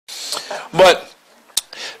But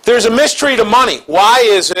there's a mystery to money. Why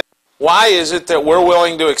is it that we're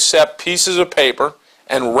willing to accept pieces of paper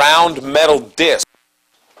and round metal discs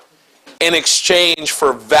in exchange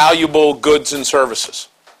for valuable goods and services?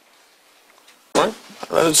 Right?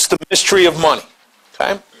 That's the mystery of money.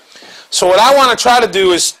 Okay? So what I want to try to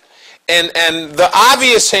do is, and the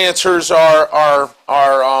obvious answers are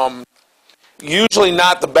usually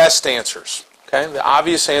not the best answers. Okay? The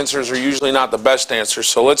obvious answers are usually not the best answers.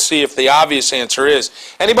 So let's see if the obvious answer is.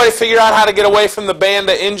 Anybody figure out how to get away from the band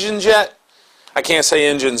of engines yet? I can't say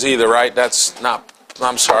engines either, right? That's not,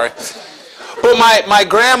 I'm sorry. But my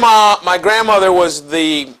grandmother was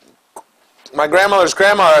my grandmother's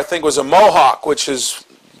grandmother, I think, was a Mohawk, which is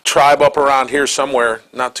tribe up around here somewhere,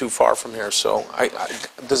 not too far from here. So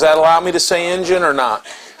does that allow me to say engine or not?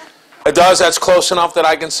 It does? That's close enough that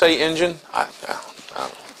I can say engine?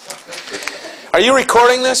 Are you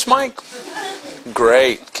recording this, Mike?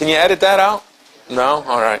 Great. Can you edit that out? No?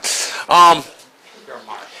 All right.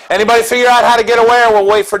 Anybody figure out how to get away, or we'll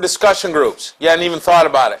wait for discussion groups? You hadn't even thought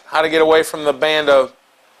about it. How to get away from the band of...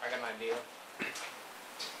 I got an idea.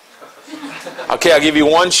 Okay, I'll give you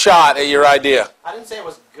one shot at your idea. I didn't say it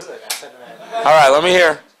was good. I said all right, let me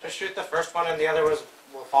hear. Just shoot the first one and the other will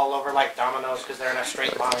fall over like dominoes because they're in a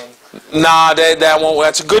straight line. Nah, that won't.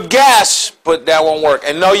 That's a good guess, but that won't work.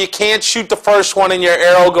 And no, you can't shoot the first one and your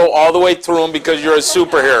arrow go all the way through them because you're a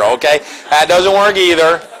superhero, okay? That doesn't work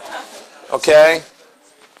either. Okay?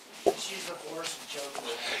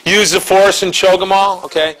 Use the force and choke them all?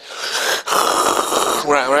 Okay.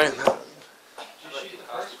 Right.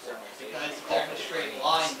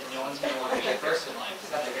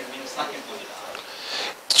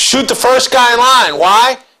 Shoot the first guy in line.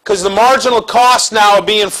 Why? Because the marginal cost now of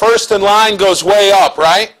being first in line goes way up,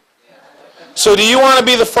 right? So do you want to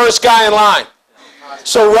be the first guy in line?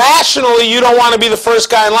 So rationally, you don't want to be the first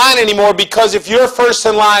guy in line anymore, because if you're first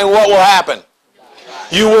in line, what will happen?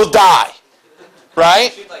 You will die.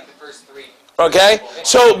 Right? Okay?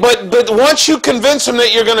 So, but once you convince them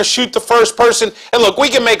that you're going to shoot the first person, and look, we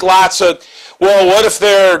can make lots of, well, what if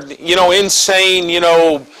they're, insane,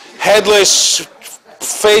 headless,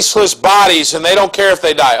 faceless bodies, and they don't care if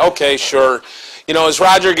they die? Okay, sure. As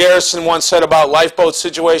Roger Garrison once said about lifeboat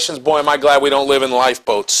situations, boy, am I glad we don't live in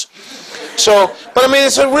lifeboats. So, but I mean,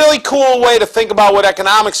 it's a really cool way to think about what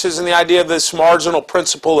economics is and the idea of this marginal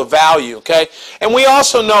principle of value, okay? And we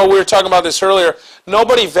also know, we were talking about this earlier,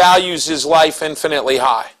 nobody values his life infinitely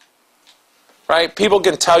high, right? People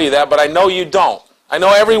can tell you that, but I know you don't. I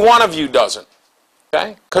know every one of you doesn't,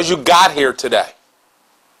 okay? Because you got here today.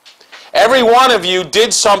 Every one of you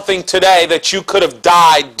did something today that you could have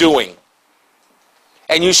died doing,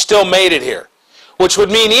 and you still made it here. Which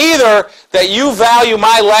would mean either that you value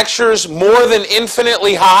my lectures more than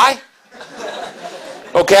infinitely high,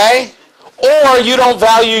 okay? Or you don't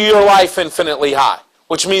value your life infinitely high,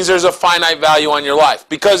 which means there's a finite value on your life.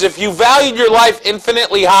 Because if you valued your life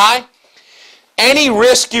infinitely high, any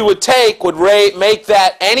risk you would take would make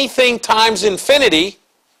that anything times infinity,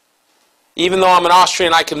 even though I'm an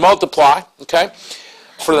Austrian, I can multiply, okay?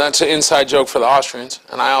 That's an inside joke for the Austrians.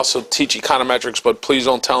 And I also teach econometrics, but please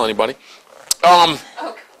don't tell anybody.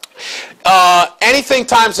 Anything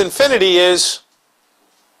times infinity is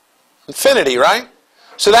infinity, right?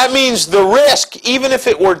 So that means the risk, even if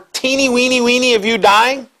it were teeny weeny of you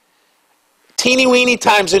dying, teeny weeny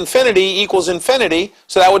times infinity equals infinity.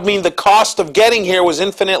 So that would mean the cost of getting here was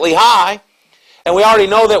infinitely high. And we already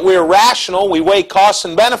know that we're rational. We weigh costs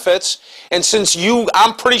and benefits. And since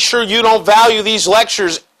I'm pretty sure you don't value these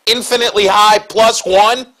lectures infinitely high plus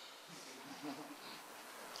one,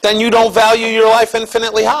 then you don't value your life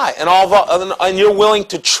infinitely high. And you're willing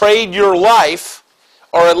to trade your life,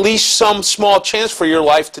 or at least some small chance for your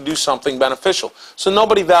life, to do something beneficial. So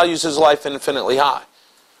nobody values his life infinitely high.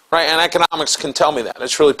 Right? And economics can tell me that.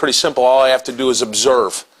 It's really pretty simple. All I have to do is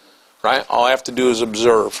observe. Right? All I have to do is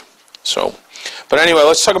observe. So, but anyway,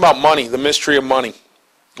 let's talk about money, the mystery of money.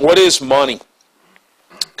 What is money?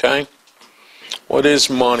 Okay? What is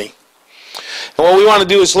money? And what we want to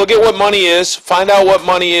do is look at what money is, find out what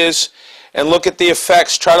money is, and look at the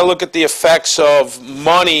effects. Try to look at the effects of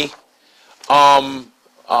money,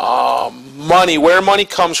 where money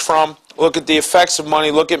comes from. Look at the effects of money.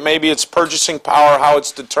 Look at maybe its purchasing power, how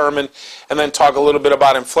it's determined, and then talk a little bit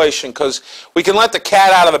about inflation. Because we can let the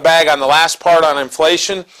cat out of the bag on the last part on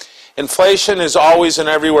inflation. Inflation is always and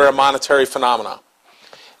everywhere a monetary phenomenon.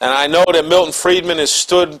 And I know that Milton Friedman has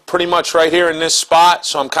stood pretty much right here in this spot,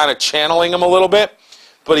 so I'm kind of channeling him a little bit.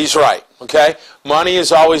 But he's right, okay? Money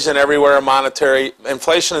is always and everywhere a monetary,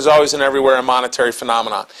 inflation is always and everywhere a monetary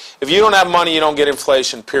phenomenon. If you don't have money, you don't get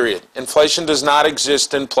inflation, period. Inflation does not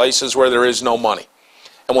exist in places where there is no money.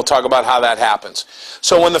 And we'll talk about how that happens.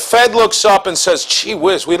 So when the Fed looks up and says, gee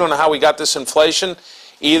whiz, we don't know how we got this inflation,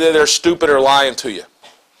 either they're stupid or lying to you.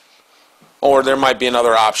 Or there might be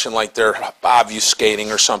another option like they're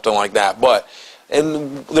obfuscating or something like that.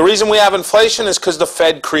 And the reason we have inflation is because the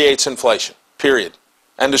Fed creates inflation, period.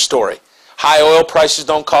 End of story. High oil prices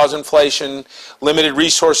don't cause inflation. Limited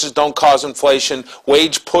resources don't cause inflation.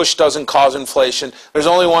 Wage push doesn't cause inflation. There's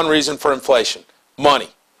only one reason for inflation. Money.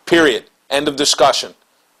 Period. End of discussion.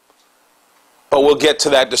 But we'll get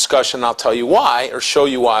to that discussion and I'll tell you why or show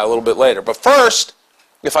you why a little bit later. But first,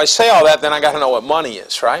 if I say all that, then I got to know what money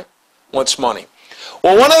is, right? What's money?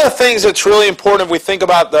 Well, one of the things that's really important if we think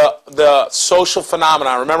about the social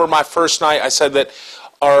phenomena, remember my first night I said that,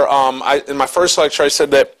 in my first lecture I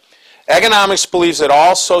said that economics believes that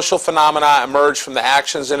all social phenomena emerge from the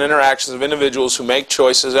actions and interactions of individuals who make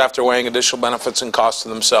choices after weighing additional benefits and costs to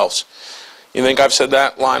themselves. You think I've said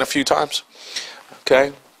that line a few times?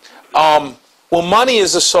 Okay. Well, money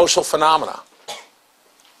is a social phenomena.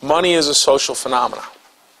 Money is a social phenomena.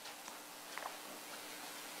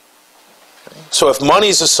 So if money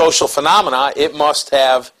is a social phenomena, it must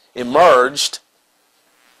have emerged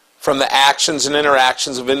from the actions and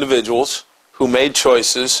interactions of individuals who made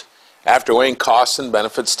choices after weighing costs and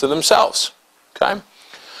benefits to themselves. Okay?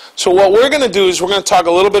 So what we're going to do is we're going to talk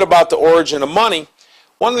a little bit about the origin of money.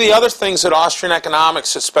 One of the other things that Austrian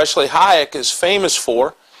economics, especially Hayek, is famous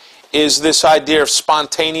for is this idea of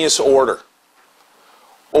spontaneous order,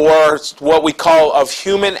 or what we call of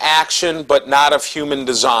human action but not of human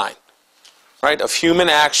design. Right? Of human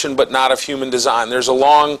action but not of human design. There's a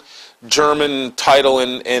long German title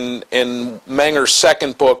in Menger's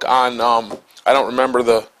second book on, I don't remember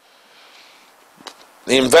the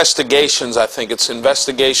investigations, I think. It's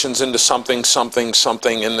Investigations into something, something,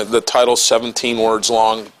 something, and the title's 17 words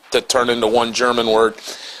long that turn into one German word.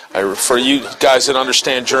 For you guys that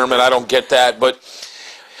understand German, I don't get that, but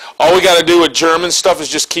all we got to do with German stuff is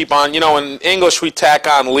just keep on, in English we tack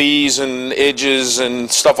on lees and idges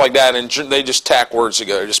and stuff like that, and they just tack words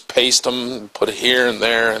together. Just paste them, put it here and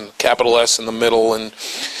there, and capital S in the middle, and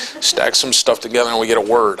stack some stuff together, and we get a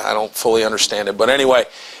word. I don't fully understand it. But anyway,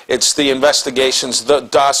 it's the investigations,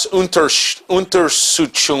 das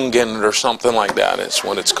Untersuchungen, or something like that is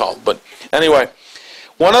what it's called. But anyway,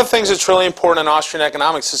 one of the things that's really important in Austrian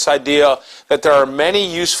economics is this idea that there are many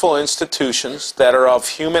useful institutions that are of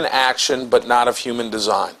human action but not of human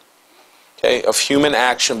design. Okay, of human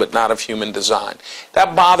action but not of human design.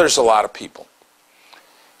 That bothers a lot of people.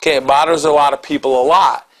 Okay, it bothers a lot of people a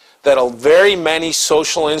lot that very many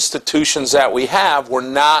social institutions that we have were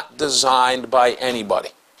not designed by anybody.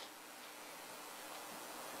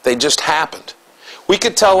 They just happened. We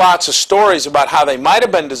could tell lots of stories about how they might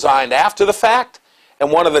have been designed after the fact.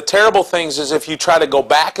 And one of the terrible things is if you try to go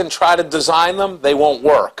back and try to design them, they won't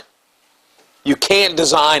work. You can't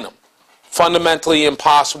design them. Fundamentally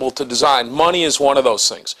impossible to design. Money is one of those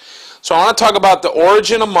things. So I want to talk about the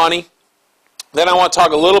origin of money. Then I want to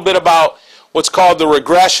talk a little bit about what's called the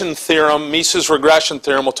regression theorem, Mises regression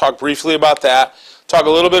theorem. We'll talk briefly about that. Talk a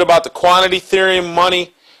little bit about the quantity theory of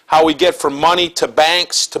money, how we get from money to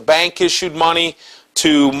banks, to bank-issued money,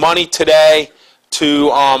 to money today, to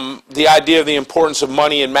the idea of the importance of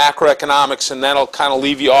money in macroeconomics, and that'll kind of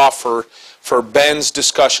leave you off for Ben's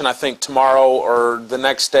discussion, I think, tomorrow or the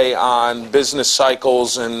next day on business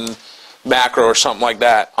cycles and macro or something like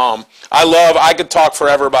that. I could talk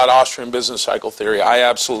forever about Austrian business cycle theory.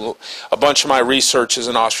 A bunch of my research is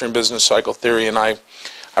in Austrian business cycle theory, and I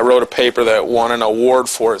wrote a paper that won an award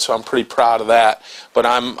for it, so I'm pretty proud of that. But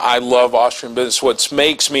I love Austrian business. What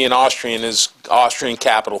makes me an Austrian is Austrian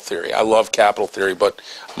capital theory. I love capital theory, but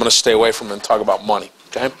I'm going to stay away from it and talk about money.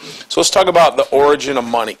 Okay? So let's talk about the origin of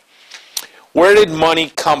money. Where did money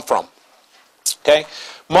come from? Okay?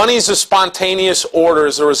 Money is a spontaneous order,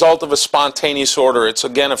 as a result of a spontaneous order. It's,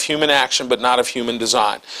 again, of human action, but not of human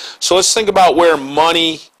design. So let's think about where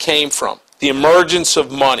money came from. The emergence of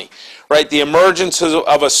money. Right, the emergence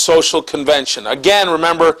of a social convention. Again,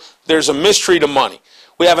 remember, there's a mystery to money.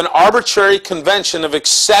 We have an arbitrary convention of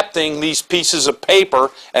accepting these pieces of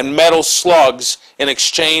paper and metal slugs in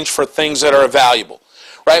exchange for things that are valuable.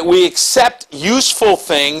 Right, we accept useful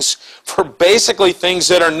things for basically things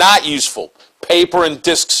that are not useful. Paper and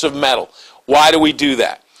discs of metal. Why do we do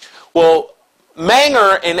that? Well,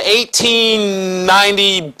 Menger in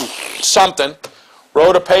 1890-something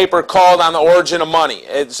wrote a paper called On the Origin of Money.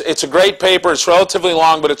 It's a great paper. It's relatively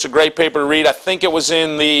long, but it's a great paper to read. I think it was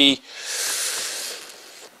in the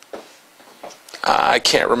I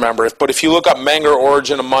can't remember it, but if you look up Menger,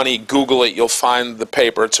 Origin of Money, Google it, you'll find the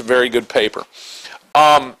paper. It's a very good paper.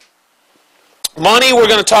 Money we're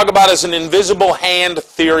going to talk about as an invisible hand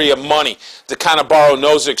theory of money, to kind of borrow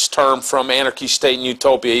Nozick's term from Anarchy, State, and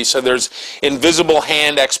Utopia. He said there's invisible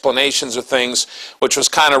hand explanations of things, which was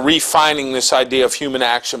kind of refining this idea of human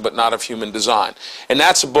action but not of human design. And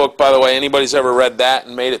that's a book, by the way, anybody's ever read that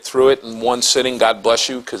and made it through it in one sitting, God bless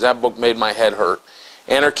you, because that book made my head hurt.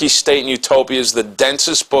 Anarchy, State, and Utopia is the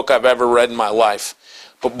densest book I've ever read in my life.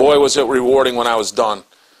 But boy, was it rewarding when I was done.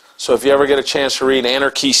 So if you ever get a chance to read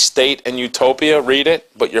Anarchy, State, and Utopia, read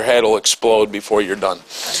it, but your head will explode before you're done.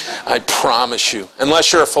 I promise you.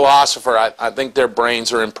 Unless you're a philosopher, I think their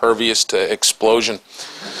brains are impervious to explosion.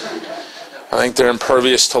 I think they're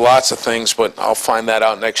impervious to lots of things, but I'll find that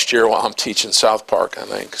out next year while I'm teaching South Park, I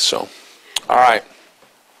think. So, all right.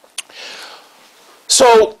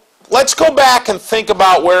 So, let's go back and think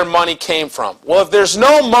about where money came from. Well, if there's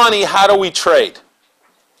no money, how do we trade?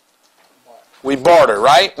 We barter,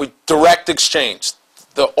 right? We direct exchange.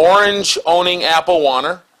 The orange owning apple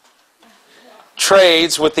wanter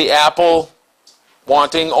trades with the apple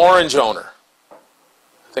wanting orange owner.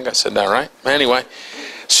 I think I said that right. Anyway,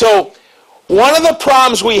 so one of the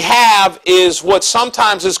problems we have is what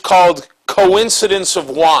sometimes is called coincidence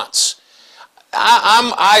of wants.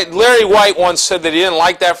 Larry White once said that he didn't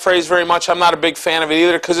like that phrase very much. I'm not a big fan of it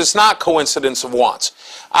either because it's not coincidence of wants.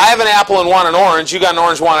 I have an apple and want an orange. You got an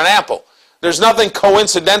orange, want an apple. There's nothing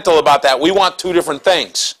coincidental about that. We want two different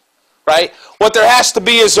things, right? What there has to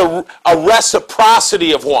be is a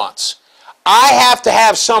reciprocity of wants. I have to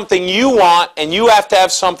have something you want, and you have to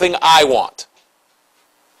have something I want.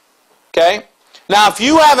 Okay? Now, if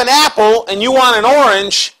you have an apple and you want an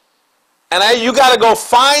orange, and you got to go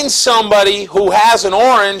find somebody who has an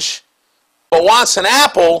orange but wants an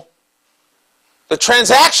apple, the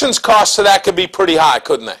transactions cost of that could be pretty high,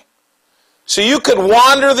 couldn't they? So you could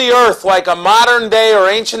wander the earth like a modern day or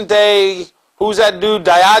ancient day, who's that dude,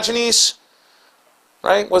 Diogenes?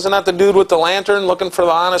 Right? Wasn't that the dude with the lantern looking for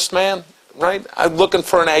the honest man? Right? I'm looking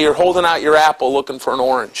for you're holding out your apple looking for an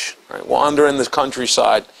orange. Right? Wandering the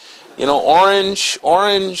countryside. You know, orange,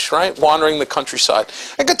 right? Wandering the countryside.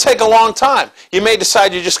 It could take a long time. You may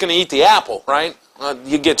decide you're just going to eat the apple, right?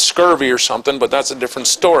 You get scurvy or something, but that's a different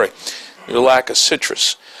story. Your lack of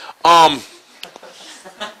citrus.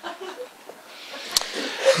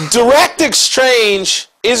 Direct exchange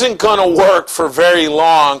isn't going to work for very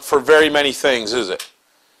long for very many things, is it?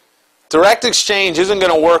 Direct exchange isn't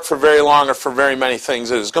going to work for very long or for very many things,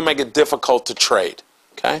 is it? It's going to make it difficult to trade.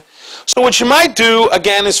 Okay? So what you might do,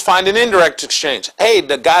 again, is find an indirect exchange. Hey,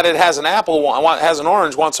 the guy that has an apple, has an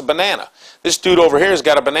orange, wants a banana. This dude over here has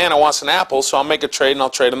got a banana, wants an apple, so I'll make a trade and I'll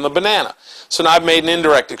trade him the banana. So now I've made an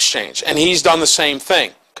indirect exchange. And he's done the same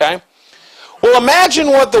thing. Okay? Well, imagine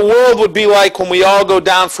what the world would be like when we all go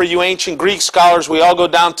down, for you ancient Greek scholars, we all go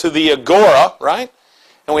down to the agora, right?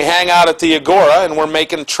 And we hang out at the agora and we're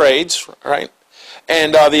making trades, right?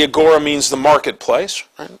 And the agora means the marketplace,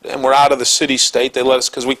 right? And we're out of the city-state. They let us,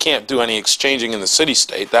 because we can't do any exchanging in the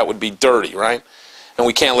city-state. That would be dirty, right? And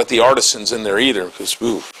we can't let the artisans in there either, because,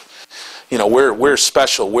 you know, we're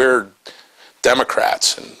special. We're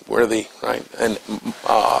Democrats, and we're the, right? And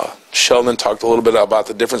Sheldon talked a little bit about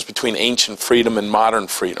the difference between ancient freedom and modern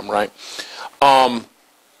freedom, right?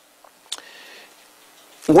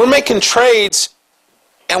 We're making trades,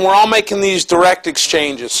 and we're all making these direct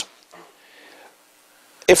exchanges.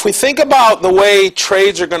 If we think about the way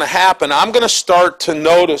trades are going to happen, I'm going to start to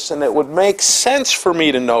notice, and it would make sense for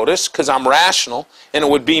me to notice, because I'm rational, and it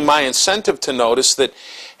would be my incentive to notice that,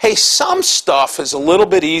 hey, some stuff is a little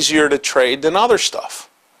bit easier to trade than other stuff.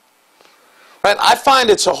 Right? I find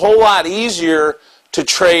it's a whole lot easier to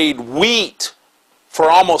trade wheat for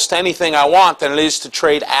almost anything I want than it is to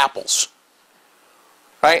trade apples.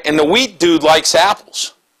 Right? And the wheat dude likes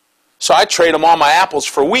apples. So I trade him all my apples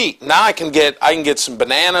for wheat. Now I can get some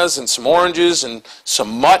bananas and some oranges and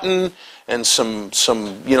some mutton and some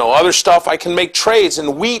other stuff. I can make trades,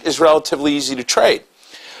 and wheat is relatively easy to trade.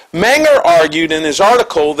 Menger argued in his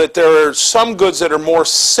article that there are some goods that are more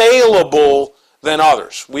saleable than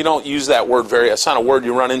others. We don't use that word it's not a word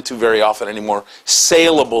you run into very often anymore.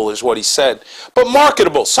 Saleable is what he said. But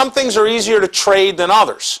marketable. Some things are easier to trade than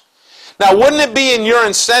others. Now, wouldn't it be in your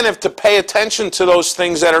incentive to pay attention to those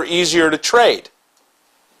things that are easier to trade?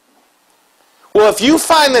 Well, if you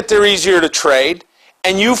find that they're easier to trade,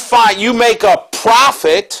 and you make a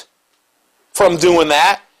profit from doing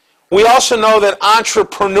that, we also know that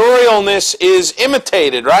entrepreneurialness is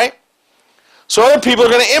imitated, right? So other people are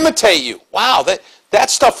going to imitate you. Wow, that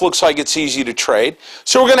stuff looks like it's easy to trade.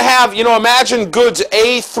 So we're going to have, imagine goods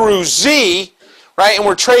A through Z, right? And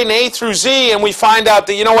we're trading A through Z, and we find out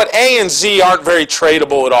that, you know what, A and Z aren't very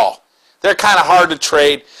tradable at all. They're kind of hard to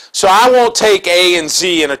trade, so I won't take A and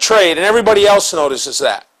Z in a trade, and everybody else notices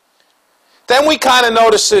that. Then we kind of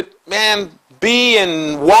notice that, man, B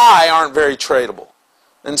and Y aren't very tradable,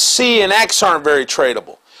 and C and X aren't very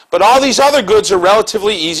tradable. But all these other goods are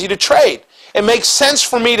relatively easy to trade. It makes sense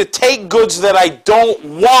for me to take goods that I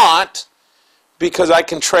don't want because I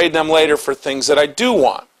can trade them later for things that I do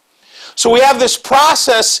want. So we have this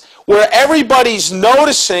process where everybody's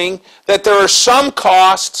noticing that there are some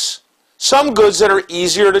costs, some goods that are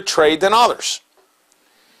easier to trade than others.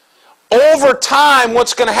 Over time,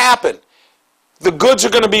 what's going to happen? The goods are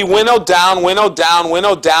going to be winnowed down, winnowed down,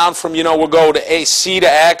 winnowed down from, you know, we'll go to A, C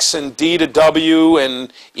to X, and D to W,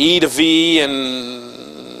 and E to V,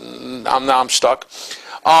 and now I'm stuck.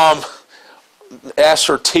 S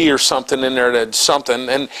or T or something in there, that's something.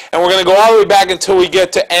 And we're going to go all the way back until we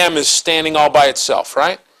get to M is standing all by itself,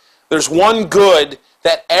 right? There's one good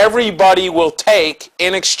that everybody will take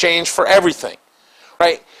in exchange for everything,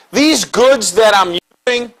 right? These goods that I'm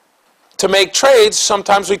using to make trades,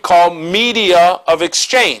 sometimes we call media of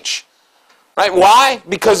exchange, right? Why?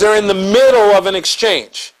 Because they're in the middle of an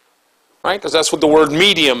exchange, right? Because that's what the word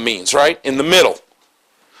medium means, right? In the middle.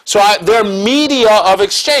 So they're media of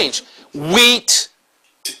exchange. Wheat,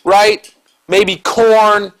 right? Maybe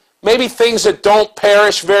corn, maybe things that don't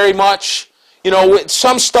perish very much. You know,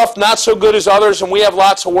 some stuff not so good as others, and we have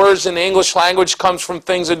lots of words in the English language comes from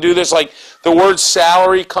things that do this, like the word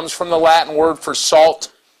salary comes from the Latin word for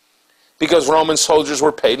salt, because Roman soldiers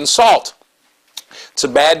were paid in salt. It's a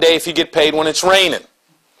bad day if you get paid when it's raining,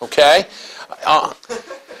 okay?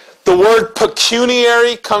 The word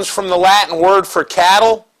pecuniary comes from the Latin word for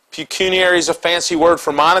cattle. Pecuniary is a fancy word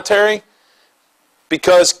for monetary,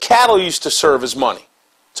 because cattle used to serve as money.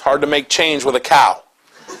 It's hard to make change with a cow,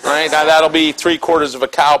 right? Now that'll be 3/4 of a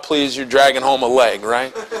cow, please. You're dragging home a leg,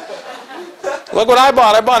 right? Look what I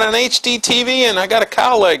bought. I bought an HD TV and I got a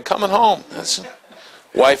cow leg coming home.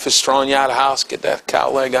 Wife is throwing you out of the house. Get that cow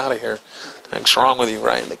leg out of here. What's wrong with you,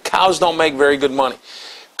 right? The cows don't make very good money.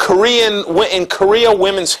 In Korea,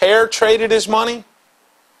 women's hair traded as money. You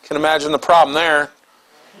can imagine the problem there.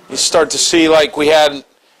 You start to see, like we had,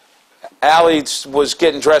 Allie was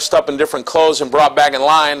getting dressed up in different clothes and brought back in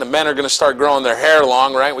line. The men are going to start growing their hair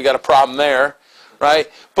long, right? We got a problem there,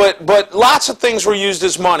 right? But lots of things were used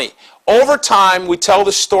as money. Over time, we tell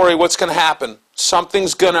the story, what's going to happen?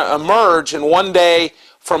 Something's going to emerge, and one day,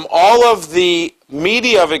 from all of the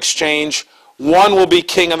media of exchange, one will be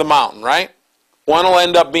king of the mountain, right? One will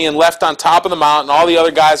end up being left on top of the mountain. All the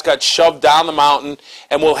other guys got shoved down the mountain,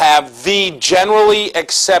 and we'll have the generally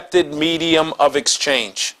accepted medium of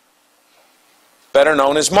exchange, better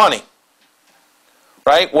known as money.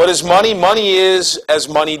 Right? What is money? Money is as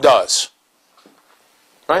money does.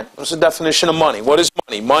 Right? What's the definition of money? What is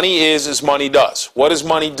money? Money is as money does. What does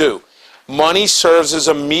money do? Money serves as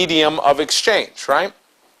a medium of exchange, right?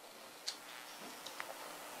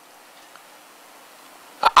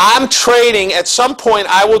 I'm trading, at some point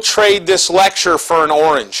I will trade this lecture for an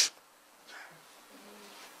orange.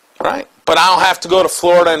 Right? But I don't have to go to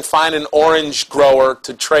Florida and find an orange grower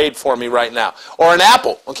to trade for me right now. Or an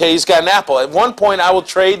apple. Okay, he's got an apple. At one point I will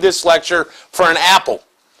trade this lecture for an apple.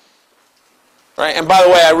 Right? And by the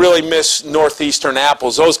way, I really miss northeastern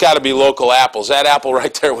apples. Those got to be local apples. That apple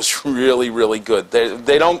right there was really, really good.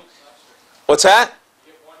 They don't... What's that?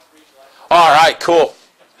 All right, cool.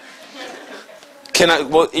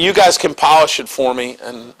 Well, you guys can polish it for me,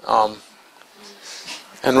 and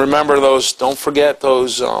remember those. Don't forget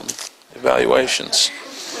those evaluations.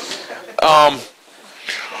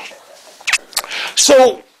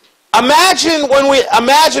 So imagine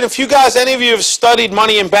if you guys, any of you have studied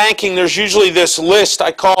money and banking. There's usually this list.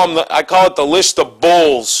 I call it the list of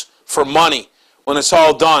bulls for money when it's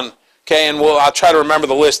all done. Okay, and I'll try to remember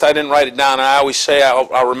the list. I didn't write it down, and I always say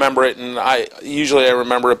I'll remember it, and usually I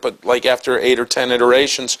remember it, but like after 8 or 10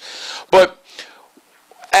 iterations. But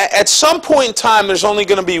at some point in time, there's only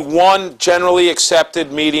going to be one generally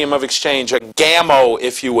accepted medium of exchange, a GAMO,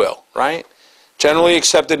 if you will, right? Generally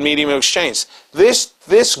accepted medium of exchange. This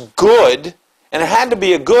good, and it had to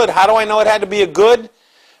be a good. How do I know it had to be a good?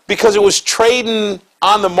 Because it was trading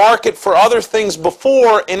on the market for other things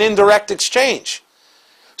before an indirect exchange.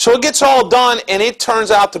 So it gets all done, and it turns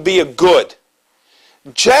out to be a good.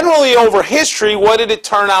 Generally, over history, what did it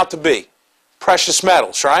turn out to be? Precious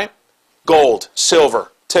metals, right? Gold,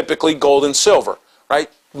 silver, typically gold and silver, right?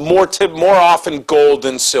 More often gold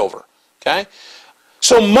than silver, okay?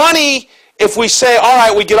 So money, if we say, all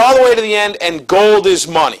right, we get all the way to the end, and gold is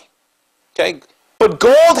money, okay? But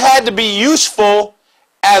gold had to be useful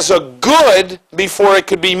as a good before it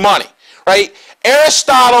could be money, right?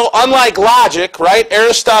 Aristotle, unlike logic, right?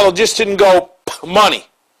 Aristotle just didn't go money,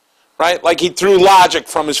 right? Like he threw logic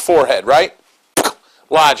from his forehead, right?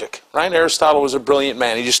 Logic, right? Aristotle was a brilliant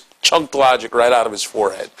man. He just chunked logic right out of his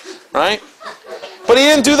forehead, right? But he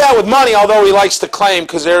didn't do that with money, although he likes to claim,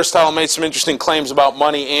 because Aristotle made some interesting claims about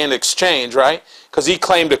money and exchange, right? Because he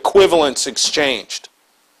claimed equivalence exchanged.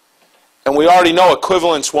 And we already know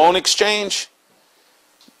equivalence won't exchange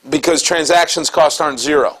because transactions costs aren't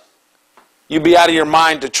zero. You'd be out of your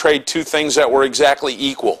mind to trade two things that were exactly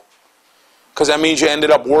equal, because that means you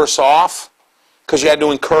ended up worse off because you had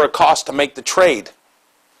to incur a cost to make the trade.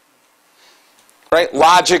 Right?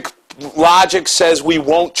 Logic says we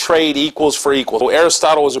won't trade equals for equals. Well,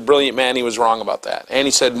 Aristotle was a brilliant man. He was wrong about that. And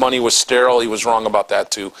he said money was sterile. He was wrong about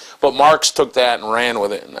that too. But Marx took that and ran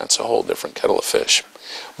with it, and that's a whole different kettle of fish.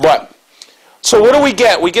 But, so what do we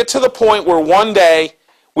get? We get to the point where one day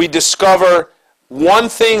we discover one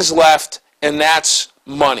thing's left, and that's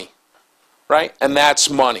money. Right? And that's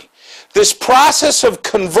money. This process of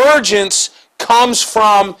convergence comes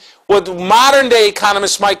from what modern day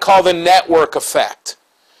economists might call the network effect.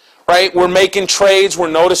 Right? We're making trades, we're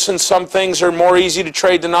noticing some things are more easy to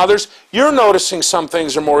trade than others. You're noticing some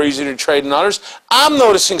things are more easy to trade than others. I'm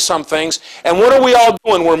noticing some things. And what are we all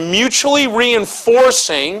doing? We're mutually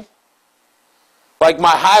reinforcing, like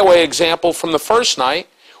my highway example from the first night,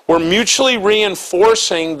 we're mutually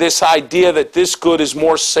reinforcing this idea that this good is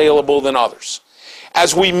more saleable than others.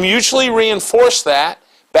 As we mutually reinforce that,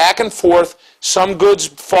 back and forth, some goods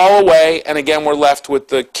fall away, and again we're left with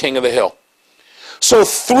the king of the hill. So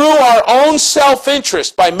through our own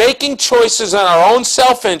self-interest, by making choices in our own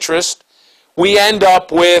self-interest, we end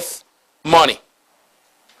up with money.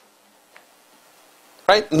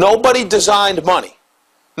 Right? Nobody designed money.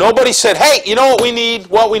 Nobody said, hey, you know what we need?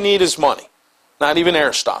 What we need is money. Not even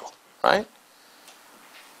Aristotle. Right?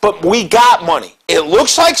 But we got money. It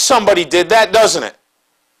looks like somebody did that, doesn't it?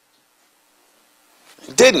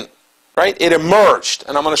 It didn't. Right? It emerged.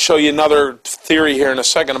 And I'm going to show you another theory here in a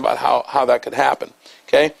second about how that could happen.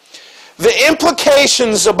 Okay? The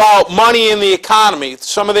implications about money in the economy,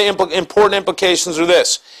 some of the important implications are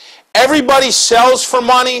this. Everybody sells for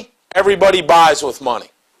money, everybody buys with money.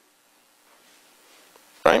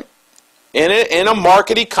 Right? In a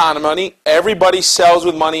market economy, everybody sells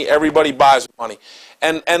with money, everybody buys with money.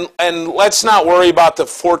 And let's not worry about the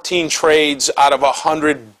 14 trades out of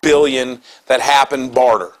 100 billion that happen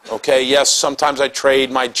barter. Okay, yes, sometimes I trade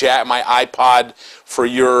my iPod for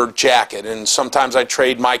your jacket, and sometimes I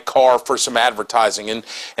trade my car for some advertising,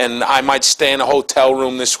 and I might stay in a hotel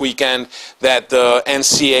room this weekend that the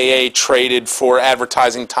NCAA traded for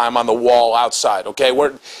advertising time on the wall outside. Okay,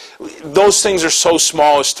 those things are so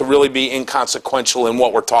small as to really be inconsequential in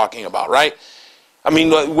what we're talking about, right? I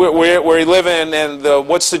mean, where we live in, and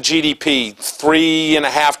what's the GDP?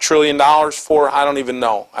 $3.5 trillion? I don't even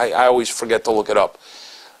know. I always forget to look it up.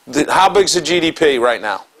 How big's the GDP right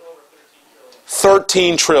now?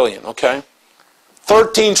 13 trillion, okay?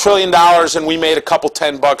 $13 trillion, and we made a couple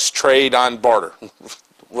 $10 trade on barter.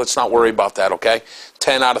 Let's not worry about that, okay?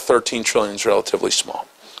 10 out of 13 trillion is relatively small,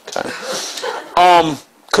 okay?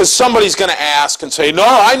 Because somebody's going to ask and say, no,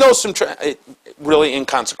 I know some... really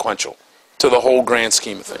inconsequential to the whole grand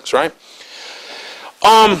scheme of things, right?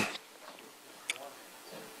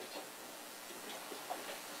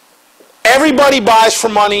 Everybody buys for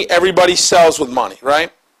money, everybody sells with money,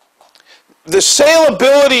 right? The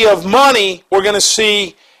saleability of money, we're going to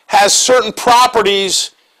see, has certain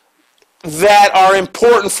properties that are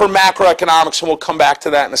important for macroeconomics, and we'll come back to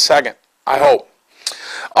that in a second, I hope.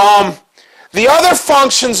 The other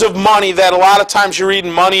functions of money that a lot of times you read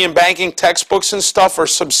in money and banking textbooks and stuff are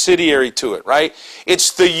subsidiary to it, right?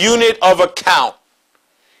 It's the unit of account.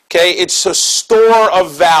 Okay? It's a store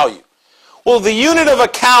of value. Well, the unit of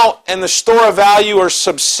account and the store of value are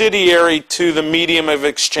subsidiary to the medium of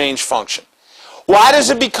exchange function. Why does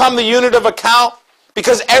it become the unit of account?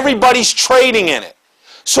 Because everybody's trading in it.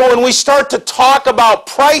 So when we start to talk about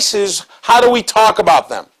prices, how do we talk about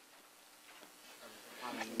them?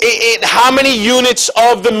 How many units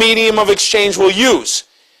of the medium of exchange we'll use.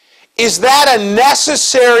 Is that a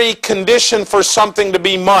necessary condition for something to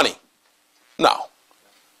be money? No.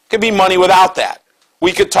 It could be money without that.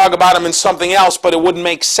 We could talk about them in something else, but it wouldn't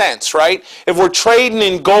make sense, right? If we're trading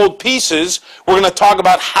in gold pieces, we're going to talk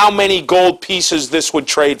about how many gold pieces this would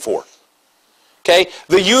trade for. Okay?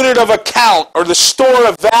 The unit of account or the store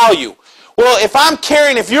of value. Well,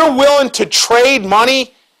 if you're willing to trade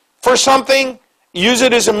money for something, use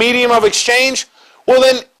it as a medium of exchange, well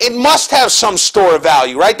then it must have some store of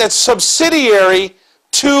value, right? That's subsidiary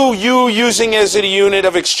to you using as a unit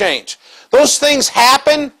of exchange. Those things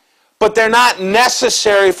happen, but they're not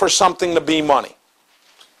necessary for something to be money.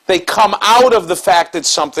 They come out of the fact that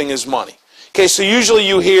something is money. Okay, so usually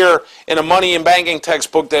you hear in a money and banking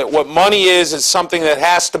textbook that what money is something that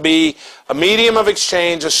has to be a medium of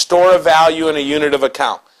exchange, a store of value, and a unit of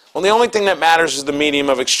account. Well, the only thing that matters is the medium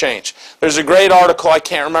of exchange. There's a great article, I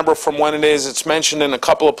can't remember from when it is, it's mentioned in a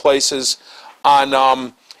couple of places, on,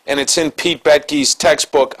 and it's in Pete Betke's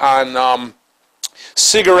textbook on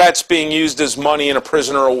cigarettes being used as money in a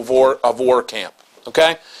prisoner of war camp.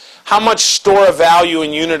 Okay? How much store of value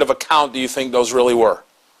and unit of account do you think those really were?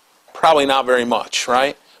 Probably not very much,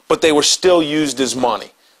 right? But they were still used as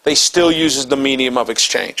money. They still used as the medium of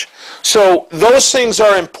exchange. So those things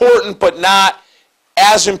are important, but not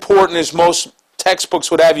as important as most textbooks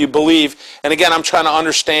would have you believe. And again, I'm trying to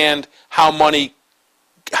understand how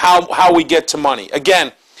we get to money.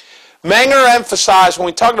 Again, Menger emphasized when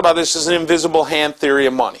we talked about this is an invisible hand theory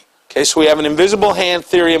of money. Okay, so we have an invisible hand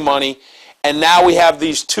theory of money, and now we have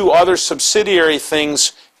these two other subsidiary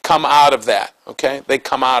things come out of that. Okay, they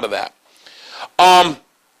come out of that.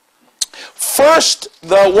 First,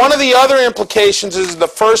 one of the other implications is the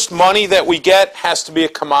first money that we get has to be a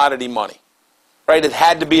commodity money. Right? It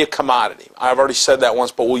had to be a commodity. I've already said that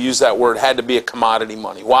once, but we'll use that word. It had to be a commodity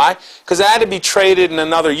money. Why? Because it had to be traded in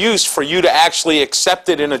another use for you to actually accept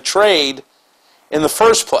it in a trade in the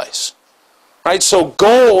first place. Right? So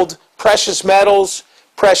gold, precious metals,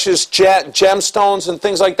 precious gemstones, and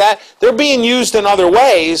things like that, they're being used in other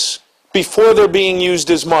ways before they're being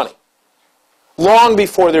used as money. Long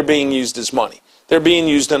before they're being used as money. They're being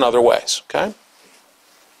used in other ways. Okay?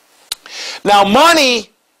 Now, money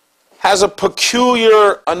has a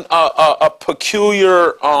peculiar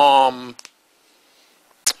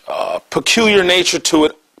nature to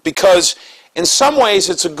it, because in some ways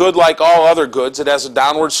it's a good like all other goods. It has a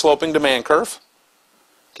downward sloping demand curve.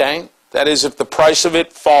 Okay? That is, if the price of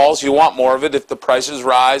it falls, you want more of it. If the prices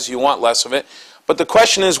rise, you want less of it. But the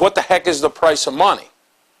question is, what the heck is the price of money?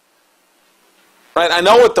 Right? I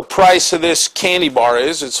know what the price of this candy bar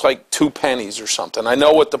is. It's like 2 pennies or something. I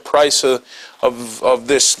know what the price of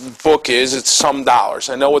this book is. It's some dollars.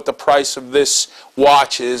 I know what the price of this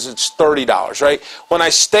watch is. It's $30, right? When I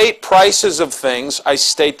state prices of things, I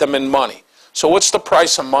state them in money. So what's the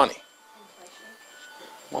price of money? Inflation.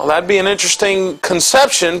 Well, that'd be an interesting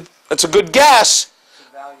conception. That's a good guess.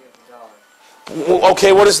 The value of a dollar.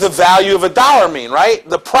 Okay, what does the value of a dollar mean, right?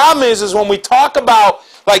 The problem is when we talk about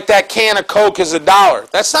like that can of Coke is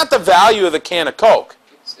 $1. That's not the value of the can of Coke.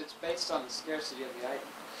 It's based on the scarcity of the item.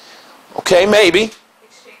 Okay, maybe.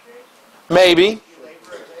 Maybe.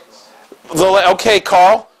 Okay,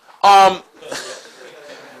 Carl. The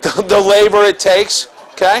labor it takes.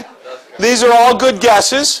 Okay. These are all good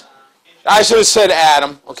guesses. I should have said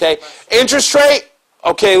Adam. Okay. Interest rate.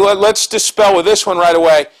 Okay, let's dispel with this one right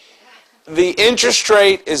away. The interest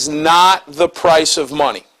rate is not the price of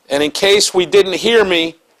money. And in case we didn't hear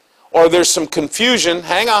me, or there's some confusion,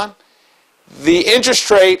 hang on. The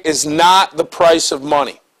interest rate is not the price of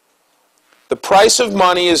money. The price of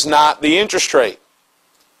money is not the interest rate.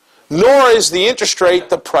 Nor is the interest rate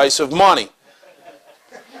the price of money.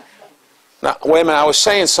 Now, wait a minute, I was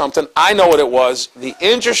saying something. I know what it was. The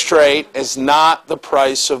interest rate is not the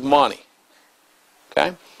price of money.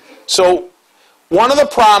 Okay? So, one of the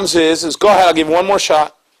problems is go ahead, I'll give you one more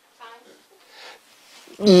shot.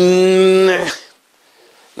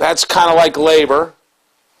 That's kind of like labor.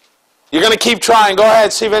 You're going to keep trying. Go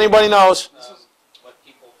ahead, see if anybody knows. What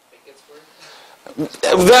people think it's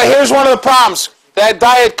worth? Here's one of the problems. That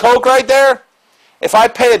Diet Coke right there, if I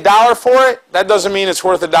pay $1 for it, that doesn't mean it's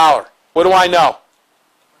worth $1. What do I know?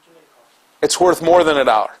 It's worth more than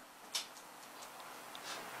 $1.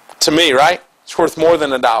 To me, right? It's worth more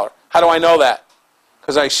than $1. How do I know that?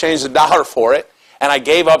 Because I exchanged $1 for it, and I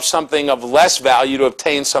gave up something of less value to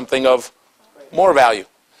obtain something of more value.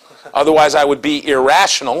 Otherwise, I would be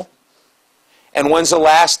irrational. And when's the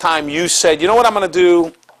last time you said, you know what I'm going to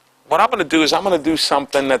do? What I'm going to do is I'm going to do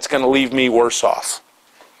something that's going to leave me worse off.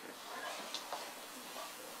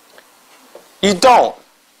 You don't.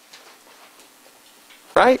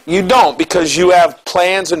 Right? You don't, because you have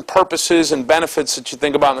plans and purposes and benefits that you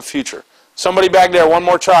think about in the future. Somebody back there, one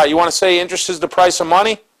more try. You want to say interest is the price of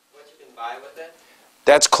money? What you can buy with it?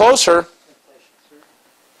 That's closer.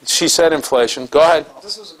 She said inflation. Go ahead.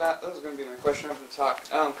 This was going to be my question after the talk.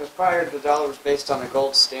 Because prior the dollar was based on a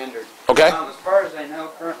gold standard. Okay. As far as I know,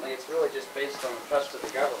 currently it's really just based on the trust of the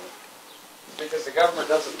government. Because the government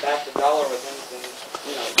doesn't back the dollar with anything,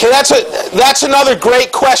 you know. Okay, that's another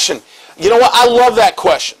great question. You know what? I love that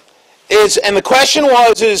question. And the question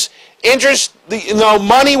was,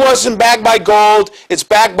 money wasn't backed by gold. It's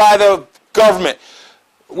backed by the government.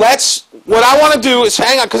 What I want to do is,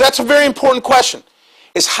 hang on, because that's a very important question,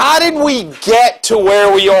 is how did we get to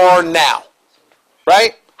where we are now?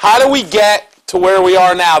 Right? How do we get to where we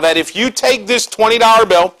are now? That if you take this $20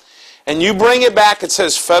 bill and you bring it back, it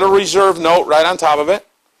says Federal Reserve note right on top of it.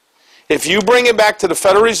 If you bring it back to the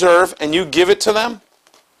Federal Reserve and you give it to them,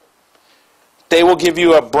 they will give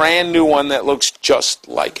you a brand new one that looks just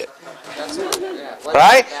like it.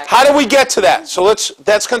 Right? How do we get to that? So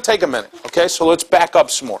that's going to take a minute. Okay, so let's back up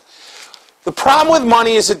some more. The problem with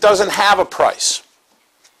money is it doesn't have a price.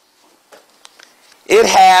 It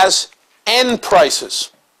has n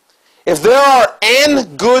prices. If there are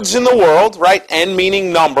n goods in the world, right, n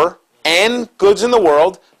meaning number, n goods in the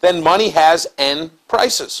world, then money has n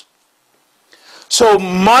prices. So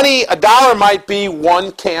money, $1 might be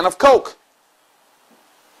 1 can of Coke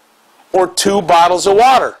or 2 bottles of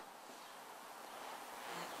water.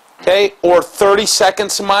 Okay, or 30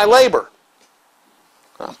 seconds of my labor.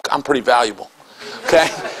 I'm pretty valuable. Okay,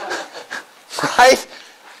 right?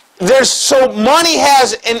 So money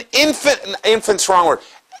has an infinite's wrong word.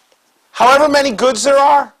 However many goods there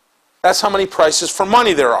are, that's how many prices for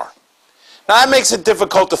money there are. Now that makes it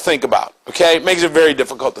difficult to think about. Okay, it makes it very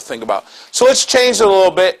difficult to think about. So let's change it a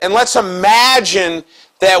little bit and let's imagine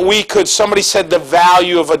that somebody said the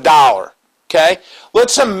value of $1. Okay,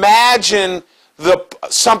 let's imagine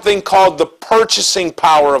something called the purchasing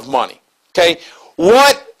power of money. Okay,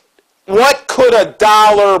 what could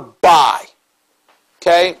 $1 buy?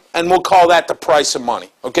 Okay, and we'll call that the price of money.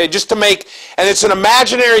 Okay, just to make, and it's an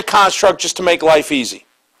imaginary construct just to make life easy.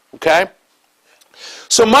 Okay,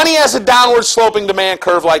 so money has a downward sloping demand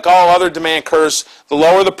curve like all other demand curves. The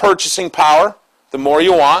lower the purchasing power, the more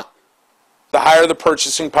you want. The higher the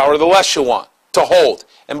purchasing power, the less you want to hold.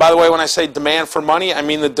 And by the way, when I say demand for money, I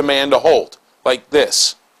mean the demand to hold. Like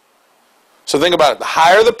this. So think about it. The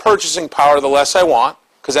higher the purchasing power, the less I want,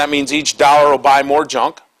 because that means each dollar will buy more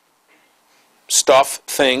junk, stuff,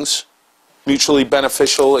 things, mutually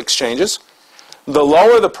beneficial exchanges. The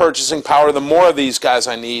lower the purchasing power, the more of these guys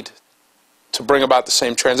I need to bring about the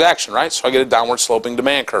same transaction, right? So I get a downward sloping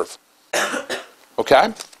demand curve.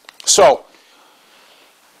 Okay? So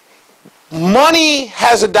money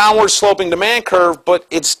has a downward sloping demand curve, but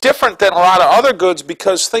it's different than a lot of other goods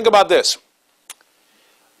because think about this.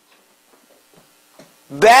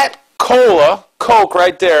 That Coke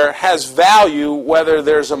right there, has value whether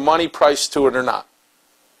there's a money price to it or not.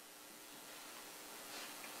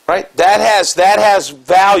 Right? That has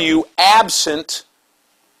value absent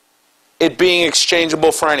it being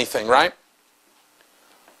exchangeable for anything, right?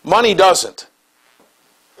 Money doesn't.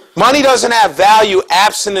 Money doesn't have value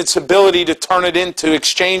absent its ability to turn it into,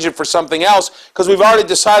 exchange it for something else, because we've already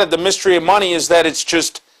decided the mystery of money is that it's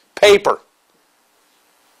just paper.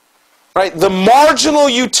 Right? The marginal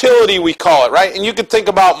utility, we call it, right? And you could think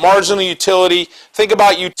about marginal utility, think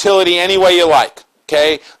about utility any way you like,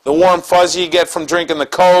 okay? The warm fuzzy you get from drinking the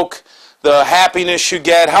Coke, the happiness you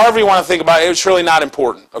get, however you want to think about it, it's really not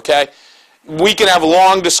important, okay? We can have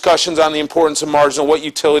long discussions on the importance of marginal, what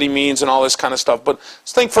utility means and all this kind of stuff, but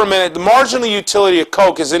let's think for a minute. The marginal utility of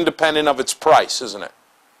Coke is independent of its price, isn't it?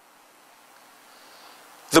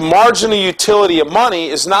 The marginal utility of money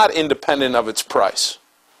is not independent of its price.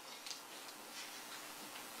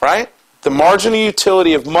 Right? The marginal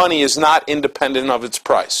utility of money is not independent of its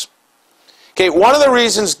price. Okay, one of the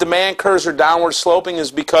reasons demand curves are downward sloping is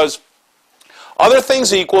because other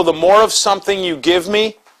things equal, the more of something you give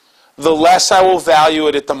me, the less I will value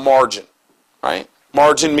it at the margin. Right?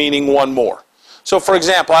 Margin meaning one more. So for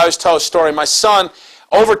example, I always tell a story. My son,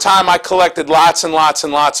 over time I collected lots and lots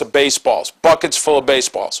and lots of baseballs, buckets full of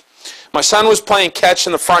baseballs. My son was playing catch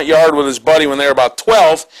in the front yard with his buddy when they were about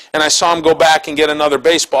 12, and I saw him go back and get another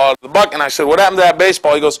baseball out of the bucket, and I said, what happened to that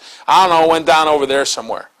baseball? He goes, I don't know, it went down over there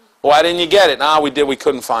somewhere. Why didn't you get it? No, we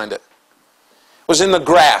couldn't find it. It was in the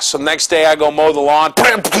grass. So the next day I go mow the lawn,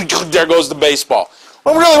 there goes the baseball.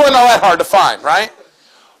 Well, it really wasn't all that hard to find, right?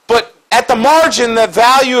 But at the margin, the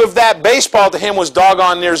value of that baseball to him was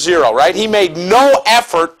doggone near zero, right? He made no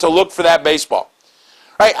effort to look for that baseball.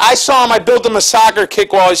 Right? I saw him, I built him a soccer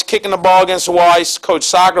kick while he's kicking the ball against the wall. I used to coach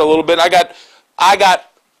soccer a little bit. I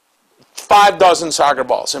got 5 dozen soccer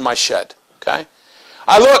balls in my shed. Okay?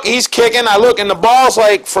 I look, he's kicking, I look, and the ball's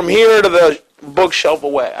like from here to the bookshelf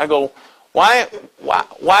away. I go,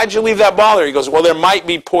 why'd you leave that ball there? He goes, well, there might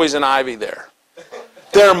be poison ivy there.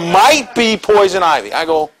 There might be poison ivy. I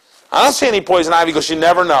go, I don't see any poison ivy. He goes, you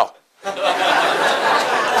never know.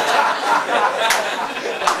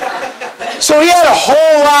 So he had a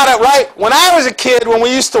whole lot of, right? When I was a kid, when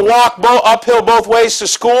we used to walk uphill both ways to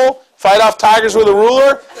school, Fight off tigers with a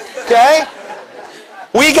ruler? Okay?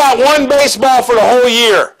 We got one baseball for the whole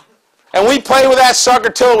year. And we played with that sucker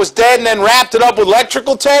till it was dead and then wrapped it up with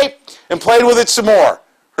electrical tape and played with it some more.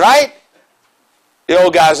 Right? The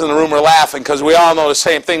old guys in the room are laughing because we all know the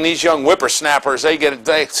same thing. These young whippersnappers,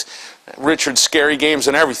 Richard's scary games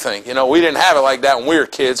and everything. You know, we didn't have it like that when we were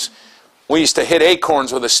kids. We used to hit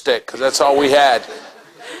acorns with a stick because that's all we had.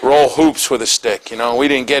 Roll hoops with a stick. You know, we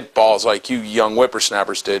didn't get balls like you young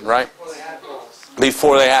whippersnappers did, right?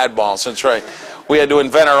 Before they had balls, that's right. We had to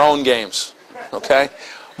invent our own games, okay?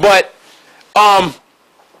 But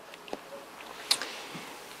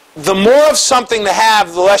the more of something to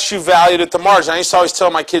have, the less you value it at the margin. I used to always tell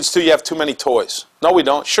my kids, too, you have too many toys. No, we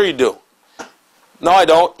don't. Sure you do. No, I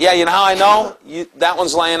don't. Yeah, you know how I know? That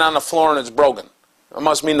one's laying on the floor and it's broken. That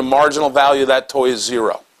must mean the marginal value of that toy is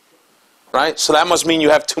 0. Right? So that must mean you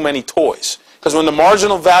have too many toys. Because when the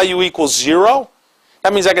marginal value equals 0,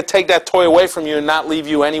 that means I could take that toy away from you and not leave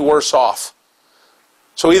you any worse off.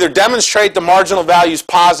 So either demonstrate the marginal value is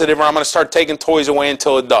positive or I'm going to start taking toys away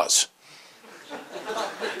until it does.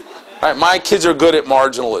 All right, my kids are good at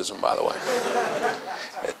marginalism, by the way.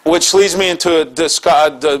 Which leads me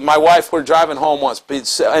into my wife, we're driving home once.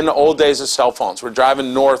 In the old days of cell phones. We're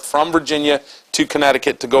driving north from Virginia to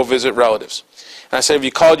Connecticut to go visit relatives. And I said, have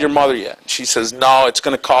you called your mother yet? And she says, no, it's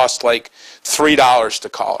going to cost like $3 to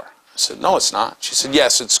call her. I said, no, it's not. She said,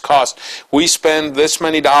 yes, it's cost. We spend this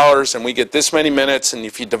many dollars and we get this many minutes, and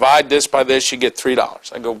if you divide this by this, you get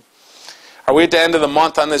 $3. I go, are we at the end of the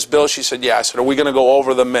month on this bill? She said, yeah. I said, are we going to go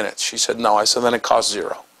over the minutes? She said, no. I said, then it costs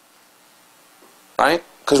 0. Right?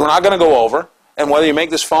 Because we're not going to go over, and whether you make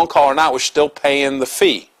this phone call or not, we're still paying the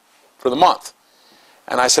fee for the month.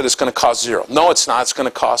 And I said, it's going to cost 0. No, it's not. It's going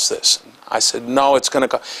to cost this. I said, no, it's going to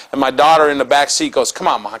cost. And my daughter in the back seat goes, come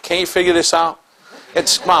on, Mom, can't you figure this out?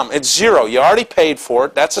 Mom, it's 0. You already paid for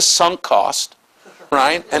it. That's a sunk cost.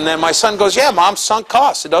 Right? And then my son goes, yeah, Mom, sunk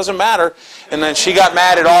cost. It doesn't matter. And then she got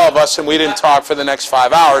mad at all of us, and we didn't talk for the next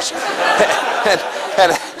 5 hours.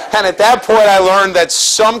 and at that point, I learned that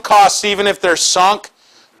some costs, even if they're sunk,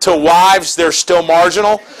 to wives, they're still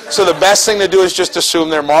marginal. So the best thing to do is just assume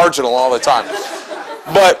they're marginal all the time.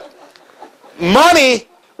 But money,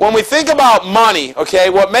 when we think about money, okay,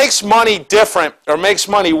 what makes money different or makes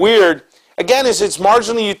money weird, again, is its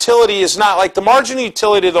marginal utility is not like the marginal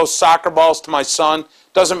utility of those soccer balls to my son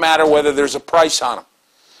doesn't matter whether there's a price on them.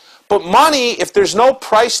 But money, if there's no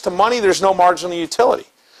price to money, there's no marginal utility.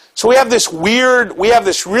 So we have this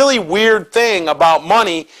really weird thing about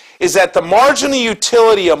money is that the marginal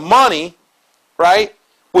utility of money, right,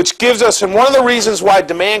 which gives us, and one of the reasons why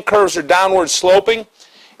demand curves are downward sloping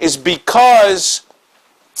is because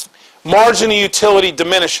marginal utility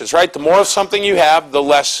diminishes, right? The more of something you have, the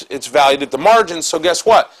less it's valued at the margin. So guess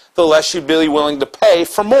what? The less you'd be willing to pay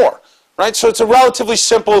for more, right? So it's a relatively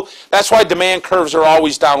simple, that's why demand curves are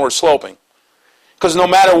always downward sloping. Because no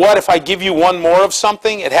matter what, if I give you one more of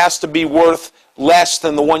something, it has to be worth less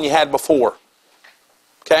than the one you had before.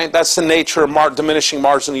 Okay? That's the nature of diminishing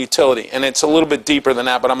marginal utility. And it's a little bit deeper than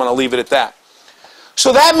that, but I'm going to leave it at that.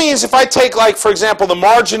 So that means if I take, like, for example, the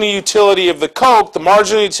marginal utility of the Coke, the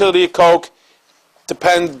marginal utility of Coke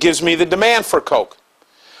gives me the demand for Coke.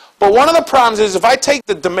 But one of the problems is if I take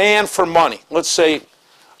the demand for money, let's say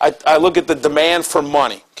I look at the demand for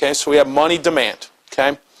money. Okay? So we have money demand.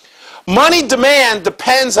 Okay? Money demand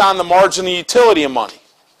depends on the marginal utility of money.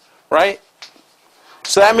 Right?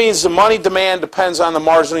 So that means the money demand depends on the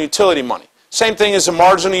marginal utility of money. Same thing as the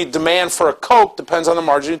marginal demand for a Coke depends on the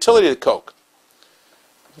marginal utility of the Coke.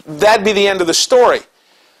 That'd be the end of the story.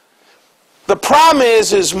 The problem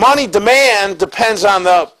is money demand depends on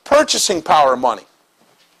the purchasing power of money.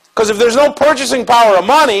 Because if there's no purchasing power of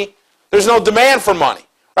money, there's no demand for money.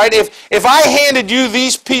 Right? If I handed you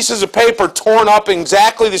these pieces of paper torn up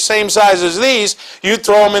exactly the same size as these, you'd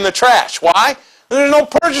throw them in the trash. Why? There's no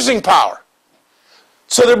purchasing power.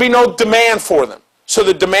 So there'd be no demand for them. So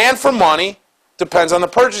the demand for money depends on the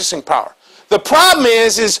purchasing power. The problem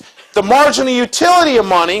is the marginal utility of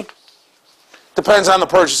money depends on the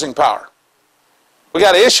purchasing power. We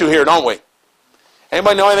got an issue here, don't we?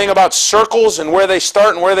 Anybody know anything about circles and where they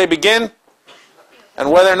start and where they begin?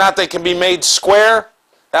 And whether or not they can be made square?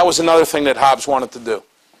 That was another thing that Hobbes wanted to do.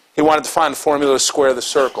 He wanted to find a formula to square the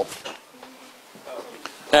circle.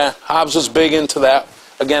 Yeah, Hobbes was big into that.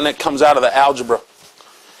 Again, it comes out of the algebra.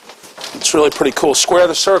 It's really pretty cool. Square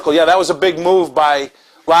the circle. Yeah, that was a big move by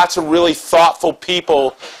lots of really thoughtful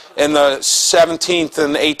people in the 17th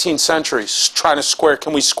and 18th centuries trying to square,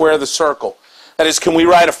 can we square the circle? That is, can we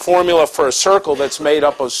write a formula for a circle that's made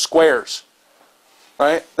up of squares?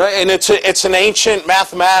 right? And it's an ancient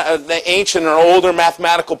ancient or older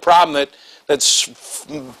mathematical problem that's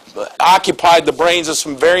occupied the brains of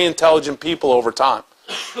some very intelligent people over time.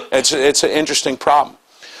 It's an interesting problem.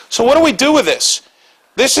 So what do we do with this?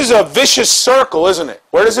 This is a vicious circle, isn't it?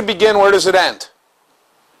 Where does it begin? Where does it end?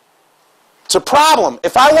 It's a problem.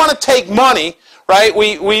 If I want to take money, right?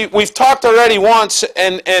 We've talked already once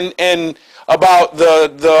and about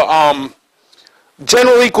the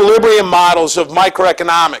general equilibrium models of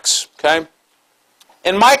microeconomics. Okay.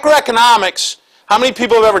 In microeconomics, how many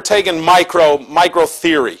people have ever taken micro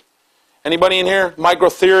theory? Anybody in here? Micro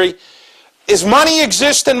theory. Is money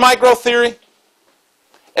exist in micro theory?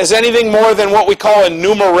 As anything more than what we call a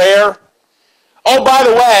numeraire? Oh, by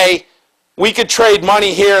the way, we could trade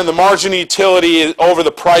money here and the marginal utility over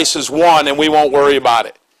the price is 1 and we won't worry about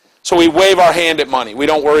it. So we wave our hand at money. We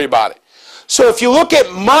don't worry about it. So if you look at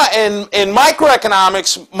in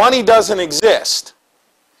microeconomics, money doesn't exist.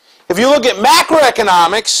 If you look at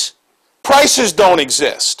macroeconomics, prices don't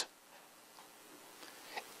exist.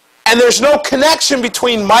 And there's no connection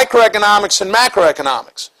between microeconomics and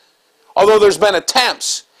macroeconomics, although there's been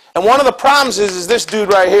attempts. And one of the problems is this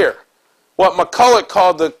dude right here, what McCulloch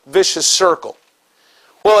called the vicious circle.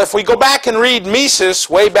 Well, if we go back and read Mises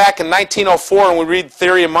way back in 1904 and we read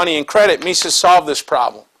Theory of Money and Credit, Mises solved this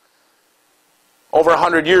problem over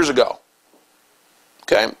 100 years ago.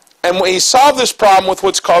 Okay? And he solved this problem with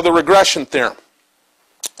what's called the regression theorem.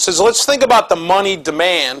 It says, let's think about the money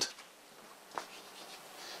demand,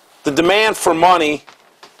 the demand for money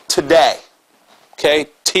today. Okay?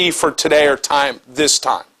 T for today or time, this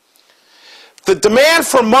time. The demand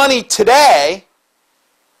for money today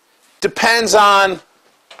depends on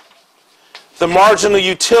the marginal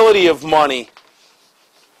utility of money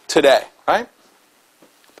today, right?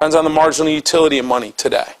 Depends on the marginal utility of money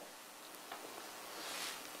today.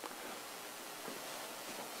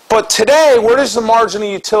 But today, where does the marginal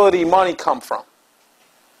utility of money come from?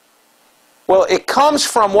 Well, it comes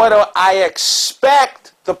from what I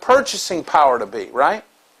expect the purchasing power to be, right?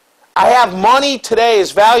 I have money today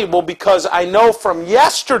is valuable because I know from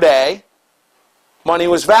yesterday money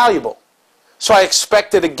was valuable. So I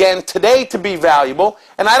expect it again today to be valuable,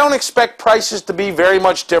 and I don't expect prices to be very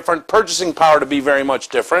much different, purchasing power to be very much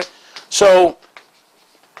different. So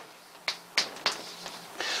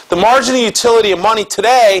the marginal utility of money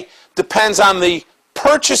today depends on the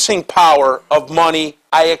purchasing power of money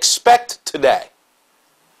I expect today.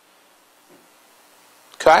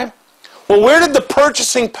 Okay? Well, where did the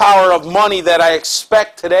purchasing power of money that I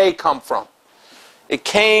expect today come from? It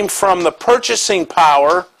came from the purchasing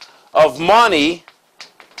power of money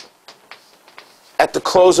at the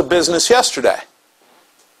close of business yesterday.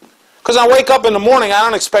 Because I wake up in the morning, I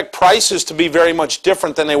don't expect prices to be very much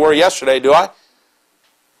different than they were yesterday, do I?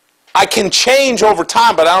 I can change over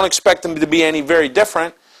time, but I don't expect them to be any very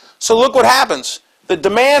different. So look what happens. The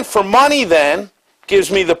demand for money then gives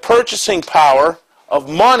me the purchasing power of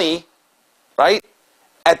money, right,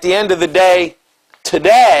 at the end of the day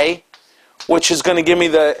today, which is going to give me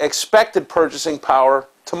the expected purchasing power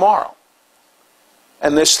tomorrow.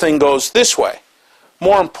 And this thing goes this way.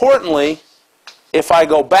 More importantly, if I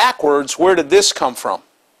go backwards, where did this come from?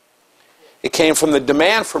 It came from the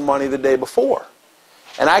demand for money the day before.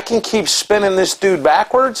 And I can keep spinning this dude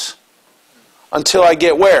backwards until I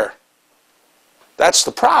get where? That's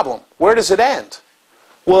the problem. Where does it end?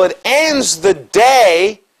 Well, it ends the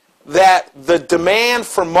day that the demand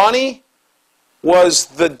for money was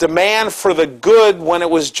the demand for the good when it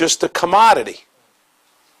was just a commodity.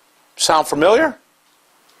 Sound familiar?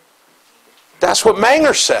 That's what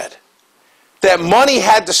Menger said. That money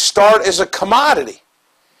had to start as a commodity.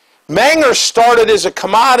 Menger started as a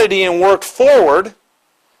commodity and worked forward.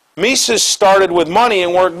 Mises started with money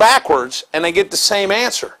and worked backwards, and they get the same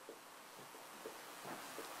answer.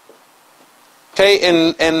 Okay,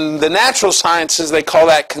 in the natural sciences, they call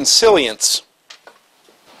that consilience.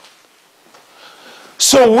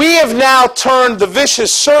 So we have now turned the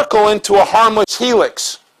vicious circle into a harmless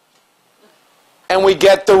helix. And we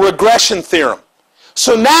get the regression theorem.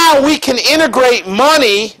 So now we can integrate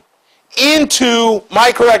money into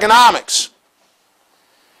microeconomics.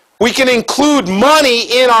 We can include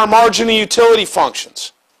money in our marginal utility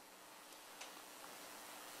functions.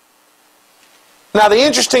 Now the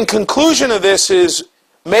interesting conclusion of this is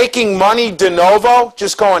making money de novo,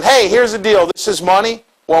 just going, hey, here's the deal, this is money,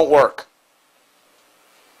 won't work.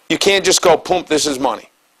 You can't just go, boom, this is money.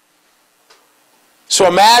 So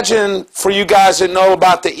imagine, for you guys that know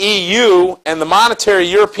about the EU and the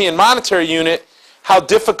European Monetary Unit, how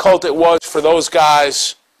difficult it was for those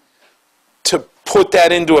guys to put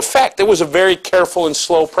that into effect. It was a very careful and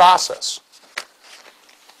slow process.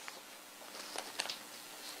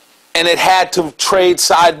 and it had to trade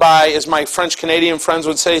side by, as my French-Canadian friends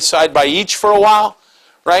would say, side by each for a while,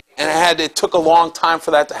 right? And it took a long time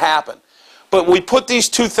for that to happen. But we put these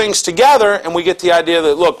two things together, and we get the idea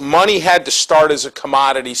that, look, money had to start as a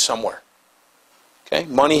commodity somewhere. Okay?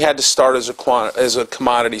 Money had to start as a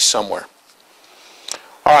commodity somewhere.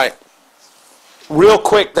 All right. Real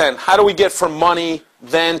quick then, how do we get from money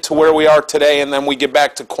then to where we are today, and then we get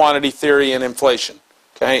back to quantity theory and inflation?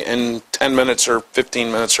 Okay, in 10 minutes or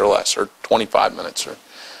 15 minutes or less, or 25 minutes, or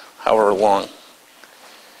however long.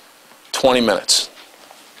 20 minutes.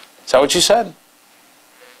 Is that what you said?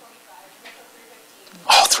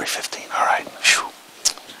 Oh, 3:15. All right. Whew.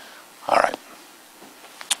 All right.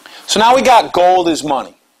 So now we got gold as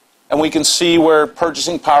money. And we can see where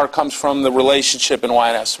purchasing power comes from, the relationship, and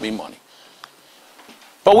why it has to be money.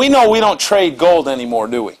 But we know we don't trade gold anymore,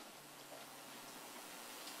 do we?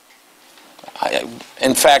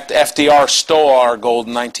 In fact, FDR stole our gold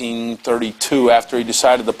in 1932 after he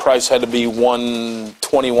decided the price had to be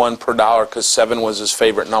 $1.21 per dollar because 7 was his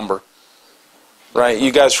favorite number. Right?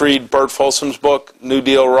 You guys read Bert Folsom's book, New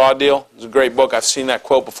Deal, Raw Deal? It's a great book. I've seen that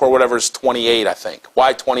quote before. Whatever is 28, I think.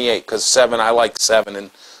 Why 28? Because 7, I like 7,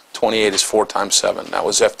 and 28 is 4 times 7. That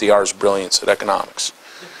was FDR's brilliance at economics.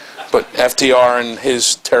 But FDR and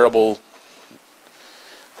his terrible,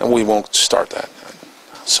 and we won't start that.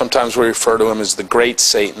 Sometimes we refer to him as the great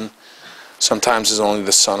Satan. Sometimes as only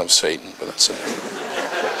the son of Satan, but that's a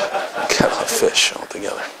kettle of fish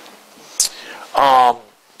altogether.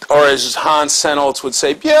 Or as Hans Sennholz would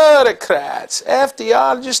say, bureaucrats.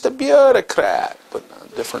 FDR, just a bureaucrat. But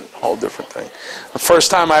whole different thing. The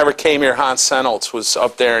first time I ever came here, Hans Sennholz was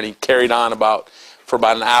up there, and he carried on for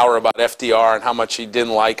about an hour about FDR and how much he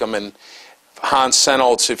didn't like him. And Hans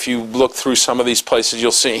Sennholz, if you look through some of these places,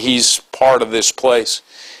 you'll see he's part of this place.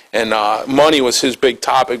 And money was his big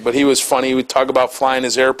topic, but he was funny. He would talk about flying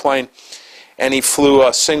his airplane, and he flew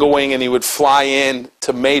a single wing, and he would fly in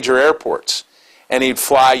to major airports. And he'd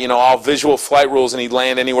fly, all visual flight rules, and he'd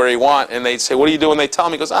land anywhere he want. And they'd say, what do you do? And they'd tell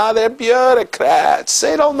him, he goes, they're bureaucrats.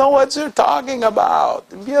 They don't know what they're talking about.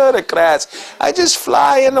 The bureaucrats. I just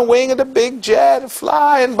fly in the wing of the big jet,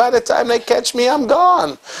 and by the time they catch me, I'm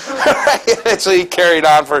gone. And so he carried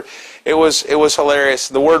on it was hilarious.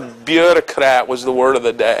 The word bureaucrat was the word of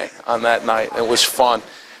the day on that night. It was fun.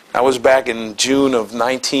 That was back in June of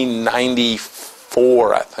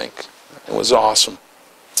 1994, I think. It was awesome.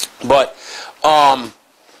 But how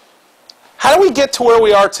do we get to where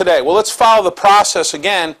we are today? Well, let's follow the process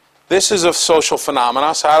again. This is a social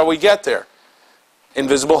phenomenon, so how do we get there?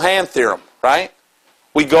 Invisible hand theorem, right?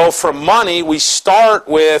 We go from money, we start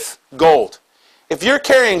with gold. If you're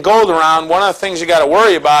carrying gold around, one of the things you got to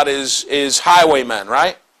worry about is highwaymen,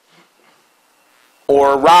 right?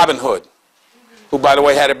 Or Robin Hood, who, by the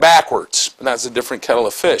way, had it backwards. And that's a different kettle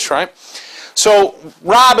of fish, right? So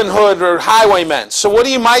Robin Hood or highwaymen. So what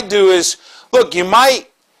you might do is, look, you might,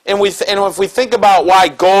 and if we think about why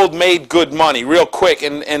gold made good money, real quick,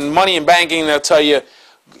 and money in banking, they'll tell you,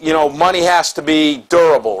 money has to be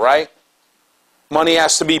durable, right? Money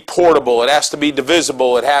has to be portable. It has to be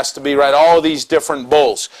divisible. It has to be, right, all these different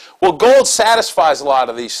bulls. Well, gold satisfies a lot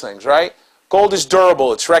of these things, right? Gold is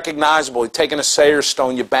durable. It's recognizable. You take a Sayer's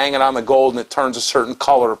stone, you bang it on the gold, and it turns a certain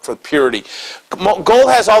color for purity.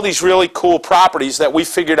 Gold has all these really cool properties that we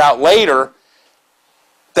figured out later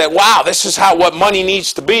that, wow, this is what money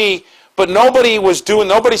needs to be. But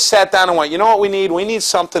nobody sat down and went, you know what we need? We need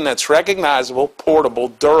something that's recognizable, portable,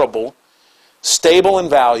 durable, stable in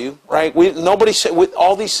value, right? Nobody said,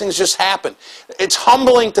 all these things just happen. It's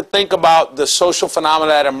humbling to think about the social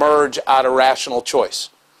phenomena that emerge out of rational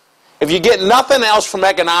choice. If you get nothing else from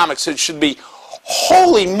economics, it should be,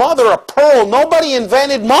 holy mother of pearl, nobody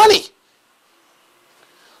invented money.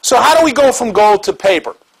 So how do we go from gold to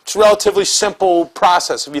paper? It's a relatively simple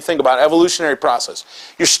process if you think about it, evolutionary process.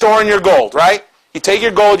 You're storing your gold, right? You take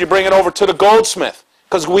your gold, you bring it over to the goldsmith.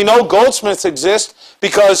 Because we know goldsmiths exist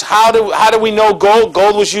because how do we know gold?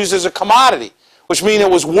 Gold was used as a commodity, which means it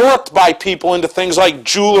was worked by people into things like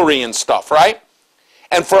jewelry and stuff, right?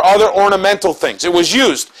 And for other ornamental things. It was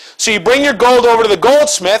used. So you bring your gold over to the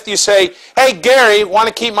goldsmith, you say, hey, Gary, want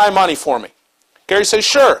to keep my money for me? Gary says,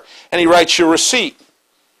 sure. And he writes your receipt.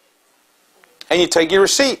 And you take your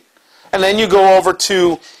receipt. And then you go over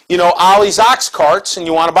to, Ollie's ox carts, and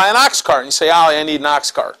you want to buy an ox cart. And you say, Ollie, I need an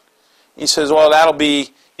ox cart. He says, well, that'll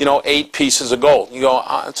be, 8 pieces of gold. You go,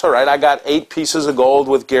 it's all right, I got 8 pieces of gold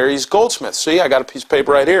with Gary's goldsmith. See, I got a piece of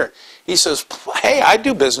paper right here. He says, hey, I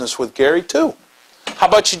do business with Gary too. How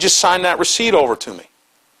about you just sign that receipt over to me?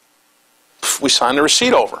 We signed the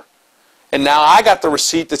receipt over. And now I got the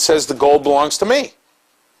receipt that says the gold belongs to me.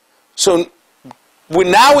 So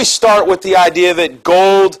Now we start with the idea that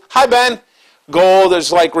gold, hi Ben, gold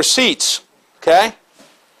is like receipts, okay?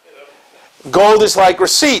 Gold is like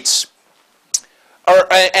receipts.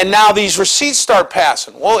 And now these receipts start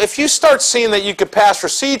passing. Well, if you start seeing that you could pass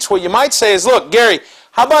receipts, what you might say is, look, Gary,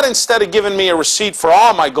 how about instead of giving me a receipt for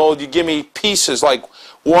all my gold, you give me pieces, like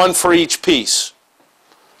one for each piece.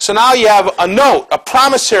 So now you have a note, a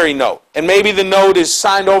promissory note, and maybe the note is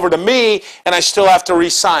signed over to me and I still have to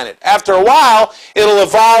re-sign it. After a while, it'll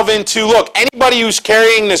evolve into, look, anybody who's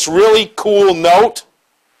carrying this really cool note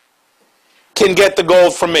can get the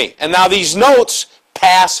gold from me. And now these notes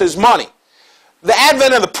pass as money. The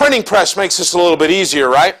advent of the printing press makes this a little bit easier,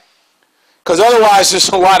 right? Because otherwise there's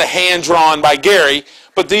a lot of hand-drawn by Gary,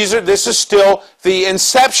 but this is still the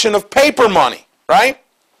inception of paper money, right?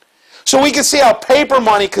 So we can see how paper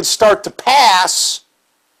money could start to pass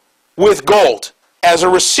with gold as a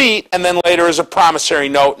receipt, and then later as a promissory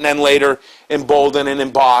note, and then later emboldened and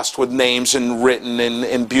embossed with names and written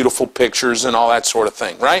in beautiful pictures and all that sort of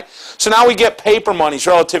thing, right? So now we get paper money. It's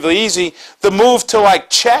relatively easy. The move to like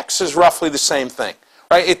checks is roughly the same thing,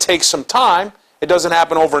 right? It takes some time. It doesn't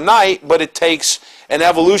happen overnight, but it takes an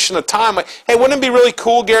evolution of time. Like, hey, wouldn't it be really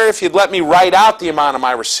cool, Gary, if you'd let me write out the amount of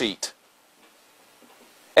my receipt?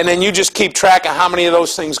 And then you just keep track of how many of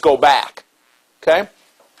those things go back, okay?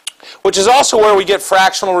 Which is also where we get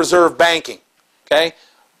fractional reserve banking, okay?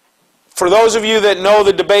 For those of you that know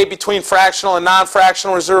the debate between fractional and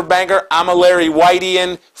non-fractional reserve banker, I'm a Larry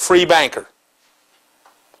Whiteian free banker,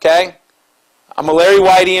 okay? I'm a Larry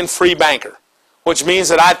Whiteian free banker, which means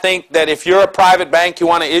that I think that if you're a private bank, you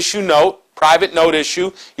want to issue note, private note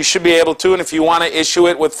issue, you should be able to, and if you want to issue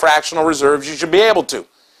it with fractional reserves, you should be able to.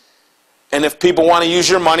 And if people want to use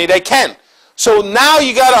your money, they can. So now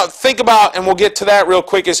you got to think about, and we'll get to that real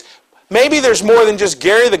quick, is maybe there's more than just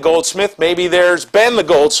Gary the goldsmith. Maybe there's Ben the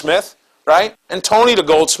goldsmith, right? And Tony the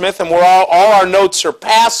goldsmith, and we're all our notes are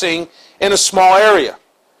passing in a small area.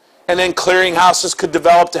 And then clearinghouses could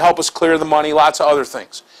develop to help us clear the money, lots of other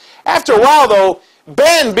things. After a while, though,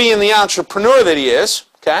 Ben, being the entrepreneur that he is,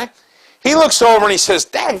 okay, he looks over and he says,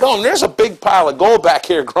 daggone, there's a big pile of gold back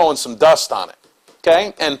here growing some dust on it,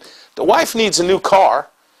 okay? And the wife needs a new car,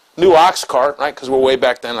 new ox cart, right, because we're way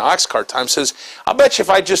back then in ox cart time, says, I'll bet you if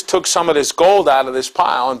I just took some of this gold out of this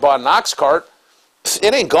pile and bought an ox cart,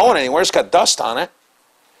 it ain't going anywhere, it's got dust on it.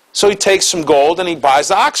 So he takes some gold and he buys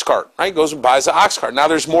the ox cart, right, he goes and buys the ox cart. Now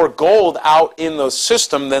there's more gold out in the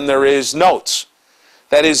system than there is notes.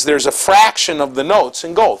 That is, there's a fraction of the notes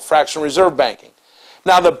in gold, fractional reserve banking.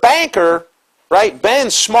 Now the banker, right,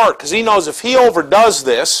 Ben's smart because he knows if he overdoes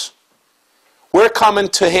this, we're coming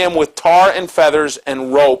to him with tar and feathers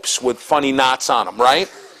and ropes with funny knots on them, right?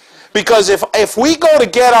 Because if we go to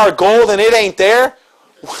get our gold and it ain't there,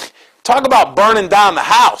 talk about burning down the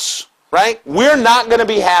house, right? We're not going to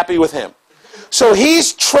be happy with him. So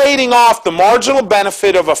he's trading off the marginal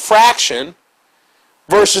benefit of a fraction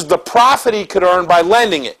versus the profit he could earn by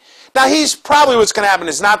lending it. Now, he's probably what's going to happen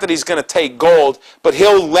is not that he's going to take gold, but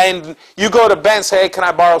he'll lend. You go to Ben and say, hey, can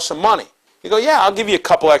I borrow some money? You go, yeah, I'll give you a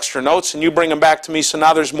couple extra notes, and you bring them back to me, so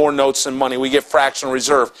now there's more notes than money. We get fractional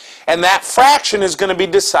reserve. And that fraction is going to be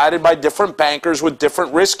decided by different bankers with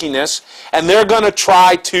different riskiness, and they're going to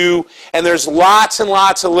try to, and there's lots and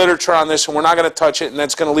lots of literature on this, and we're not going to touch it, and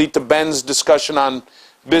that's going to lead to Ben's discussion on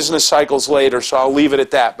business cycles later, so I'll leave it at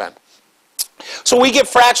that, Ben. So we get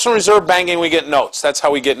fractional reserve banking, we get notes. That's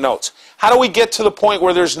how we get notes. How do we get to the point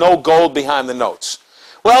where there's no gold behind the notes?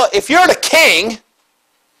 Well, if you're the king,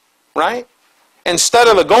 right, instead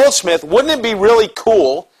of the goldsmith, wouldn't it be really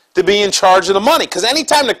cool to be in charge of the money? Because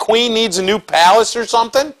anytime the queen needs a new palace or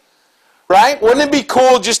something, right, wouldn't it be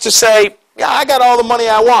cool just to say, yeah, I got all the money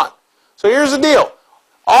I want. So here's the deal.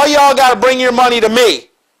 All y'all got to bring your money to me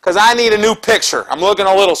because I need a new picture. I'm looking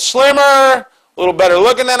a little slimmer, a little better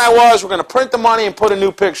looking than I was. We're going to print the money and put a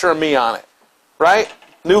new picture of me on it, right?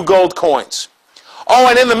 New gold coins. Oh,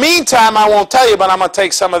 and in the meantime, I won't tell you, but I'm going to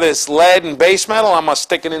take some of this lead and base metal, I'm going to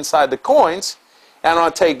stick it inside the coins, and I'm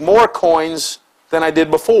going to take more coins than I did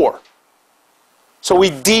before. So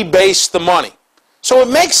we debase the money. So it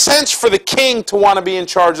makes sense for the king to want to be in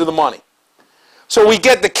charge of the money. So we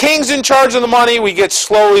get the kings in charge of the money, we get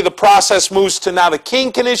slowly, the process moves to now the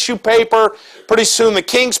king can issue paper. Pretty soon the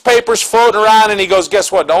king's paper's floating around and he goes,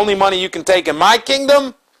 guess what, the only money you can take in my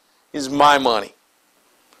kingdom is my money.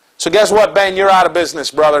 So guess what, Ben, you're out of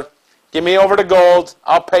business, brother. Give me over the gold,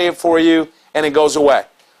 I'll pay it for you, and it goes away.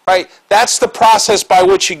 Right? That's the process by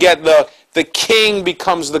which you get the king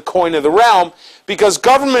becomes the coin of the realm, because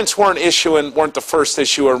governments weren't the first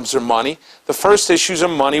issuers of money. The first issues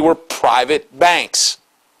of money were private banks.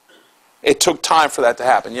 It took time for that to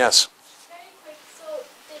happen, yes? Very quick. So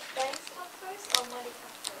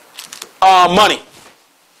Money.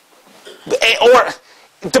 Or,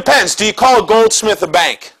 it depends. Do you call a goldsmith a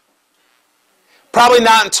bank? Probably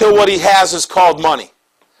not until what he has is called money.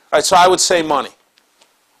 All right, so I would say money.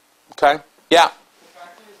 Okay? Yeah?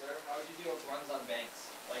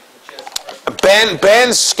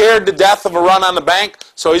 Ben's scared to death of a run on the bank,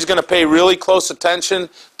 so he's going to pay really close attention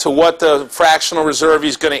to what the fractional reserve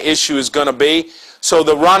he's going to issue is going to be. So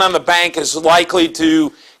the run on the bank is likely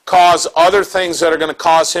to cause other things that are going to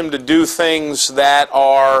cause him to do things that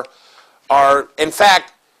are in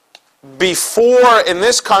fact, before, in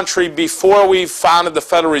this country, before we founded the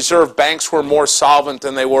Federal Reserve, banks were more solvent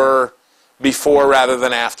than they were before rather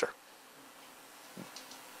than after.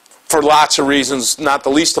 For lots of reasons, not the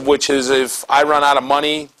least of which is if I run out of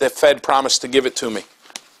money, the Fed promised to give it to me.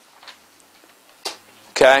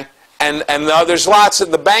 Okay? And there's lots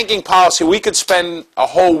of the banking policy. We could spend a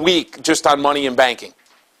whole week just on money in banking,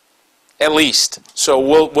 at least. So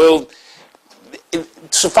we'll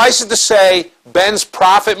suffice it to say, Ben's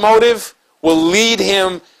profit motive will lead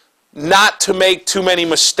him not to make too many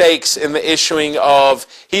mistakes in the issuing of.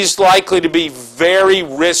 He's likely to be very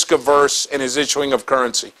risk averse in his issuing of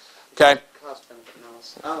currency. Okay.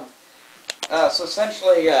 So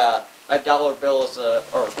essentially, a dollar bill is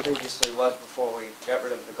or previously was before we got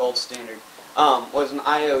rid of the gold standard, was an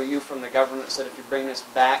IOU from the government that said if you bring this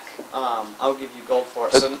back, I'll give you gold for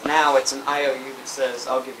it. So now it's an IOU that says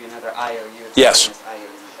I'll give you another IOU. Yes.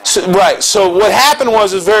 So, right. So what happened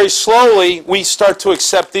was is very slowly we start to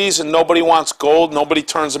accept these, and nobody wants gold. Nobody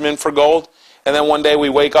turns them in for gold. And then one day we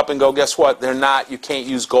wake up and go, guess what? They're not. You can't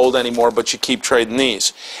use gold anymore, but you keep trading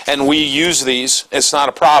these. And we use these. It's not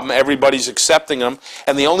a problem. Everybody's accepting them.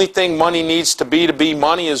 And the only thing money needs to be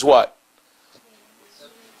money is what?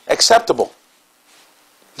 Acceptable.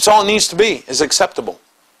 That's all it needs to be, is acceptable.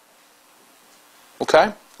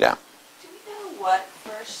 Okay? Yeah. Do we know what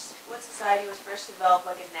society was first developed,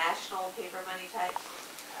 like a national paper money type?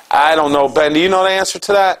 I don't know. Ben, do you know the answer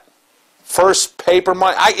to that? First paper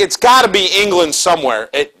money? It's got to be England somewhere.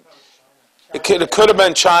 It could have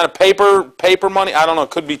been China. Paper money? I don't know.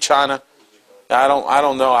 It could be China. I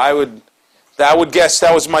don't know. I would guess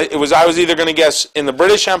I was either going to guess in the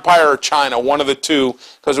British Empire or China, one of the two,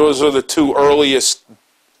 because those are the two earliest.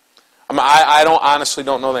 I honestly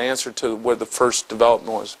don't know the answer to where the first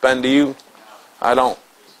development was. Ben, do you? I don't.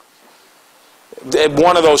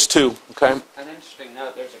 One of those two. Okay. An interesting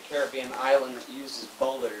note: there's a Caribbean island that uses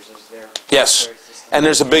boulders as their yes, and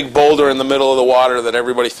there's a big boulder in the middle of the water that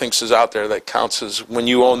everybody thinks is out there. That counts as when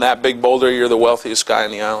you own that big boulder, you're the wealthiest guy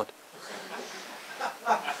on the island.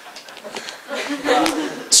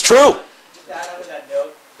 It's true. Just to add on to that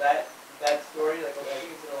note, that story, like I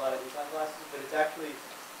think it's in a lot of econ classes, but it's actually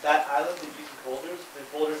that island that uses boulders.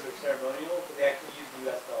 The boulders are ceremonial, but they actually use the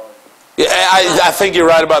U.S. dollar. Yeah, I think you're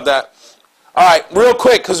right about that. All right, real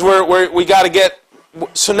quick, because we got to get.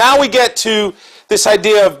 So now we get to this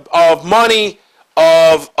idea of money,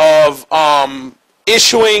 of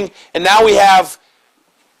issuing, and now we have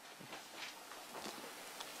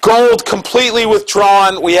gold completely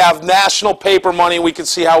withdrawn. We have national paper money. We can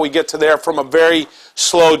see how we get to there from a very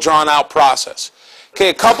slow, drawn-out process. Okay,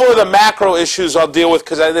 a couple of the macro issues I'll deal with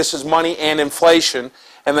because this is money and inflation,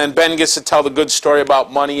 and then Ben gets to tell the good story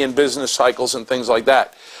about money and business cycles and things like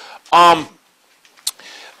that.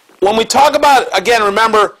 When we talk about, again,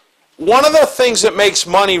 remember, one of the things that makes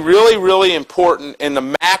money really, really important in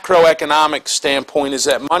the macroeconomic standpoint is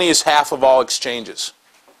that money is half of all exchanges.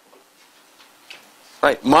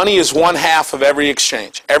 Right? Money is one half of every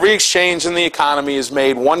exchange. Every exchange in the economy is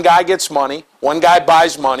made. One guy gets money, one guy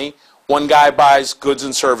buys money, one guy buys goods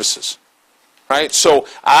and services. Right? So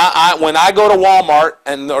when I go to Walmart,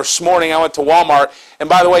 and this morning I went to Walmart, and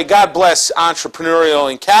by the way, God bless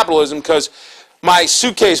entrepreneurial and capitalism, because my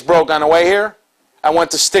suitcase broke on the way here. I went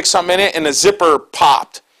to stick something in it, and the zipper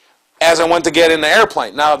popped as I went to get in the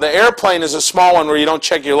airplane. Now, the airplane is a small one where you don't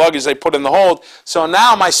check your luggage. They put in the hold. So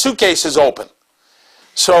now my suitcase is open.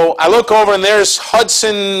 So I look over, and there's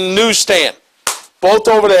Hudson Newsstand, both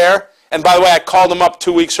over there. And by the way, I called them up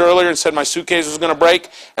 2 weeks earlier and said my suitcase was going to break,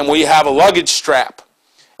 and will you have a luggage strap?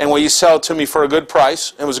 And will you sell it to me for a good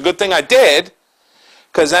price? It was a good thing I did,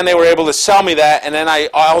 because then they were able to sell me that. And then I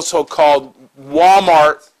also called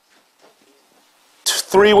Walmart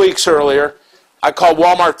 3 weeks earlier. I called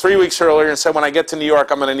Walmart 3 weeks earlier and said, when I get to New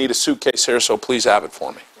York, I'm going to need a suitcase here, so please have it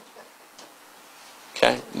for me.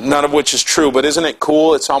 Okay? None of which is true, but isn't it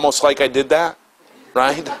cool? It's almost like I did that,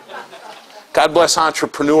 right? God bless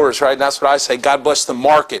entrepreneurs, right? That's what I say. God bless the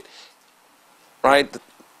market, right?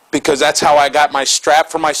 because that's how I got my strap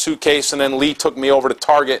for my suitcase, and then Lee took me over to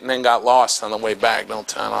Target and then got lost on the way back. Don't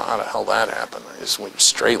tell me how the hell that happened. I just went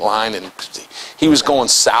straight line, and he was going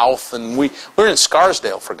south, and we were in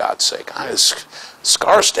Scarsdale, for God's sake.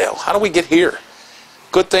 Scarsdale, how do we get here?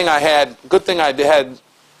 Good thing I had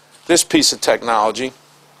this piece of technology,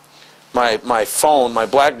 my phone, my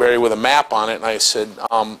BlackBerry with a map on it, and I said,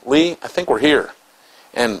 Lee, I think we're here,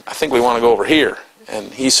 and I think we want to go over here.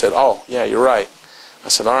 And he said, oh, yeah, you're right. I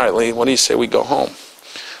said, all right, Lee, what do you say we go home?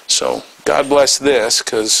 So God bless this,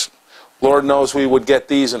 because Lord knows we would get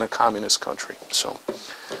these in a communist country. So,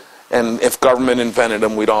 and if government invented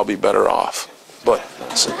them, we'd all be better off. But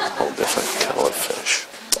it's a whole different kettle of fish.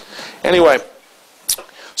 Anyway,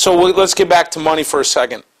 so let's get back to money for a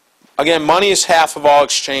second. Again, money is half of all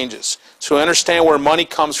exchanges. So understand where money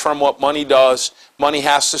comes from, what money does. Money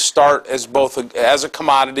has to start as as a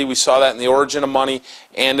commodity. We saw that in the origin of money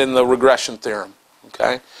and in the regression theorem.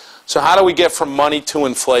 Okay? So how do we get from money to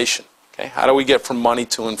inflation? Okay? How do we get from money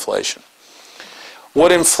to inflation?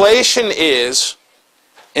 What inflation is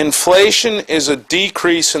a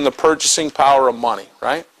decrease in the purchasing power of money,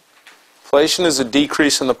 right? Inflation is a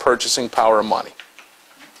decrease in the purchasing power of money.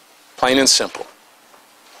 Plain and simple.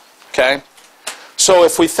 Okay? So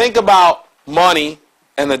if we think about money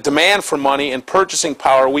and the demand for money and purchasing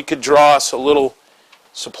power, we could draw us a little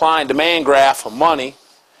supply and demand graph of money.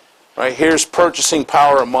 Right? Here's purchasing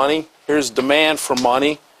power of money. Here's demand for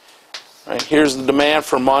money. Right? Here's the demand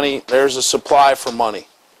for money. There's a supply for money.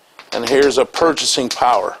 And here's a purchasing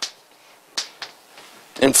power.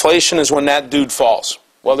 Inflation is when that dude falls.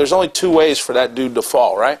 Well, there's only two ways for that dude to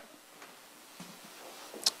fall, right?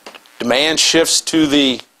 Demand shifts to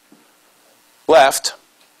the left,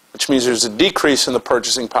 which means there's a decrease in the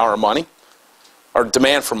purchasing power of money, or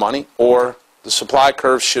demand for money, or the supply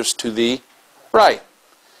curve shifts to the right.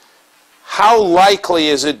 How likely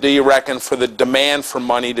is it, do you reckon, for the demand for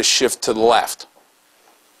money to shift to the left?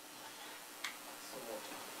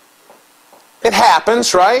 It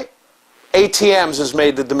happens, right? ATMs has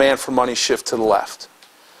made the demand for money shift to the left.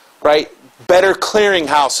 Right? Better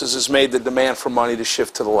clearinghouses has made the demand for money to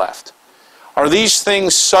shift to the left. Are these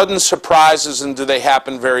things sudden surprises, and do they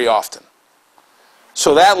happen very often?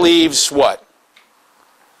 So that leaves what?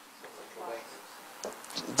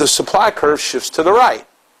 The supply curve shifts to the right.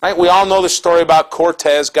 Right? We all know the story about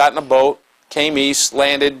Cortez got in a boat, came east,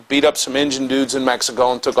 landed, beat up some Indian dudes in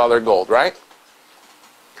Mexico, and took all their gold, right?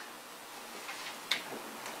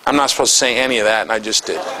 I'm not supposed to say any of that, and I just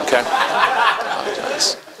did, okay?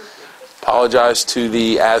 Apologize. Apologize to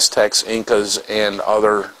the Aztecs, Incas, and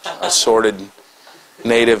other assorted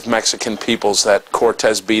native Mexican peoples that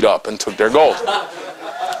Cortez beat up and took their gold.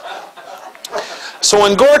 So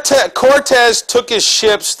when Cortez took his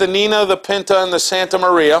ships, the Nina, the Pinta, and the Santa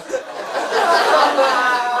Maria...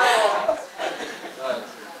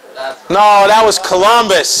 No, that was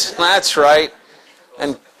Columbus. That's right.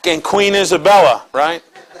 And Queen Isabella, right?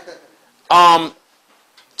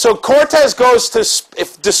 So Cortez goes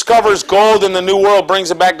to, discovers gold in the New World, brings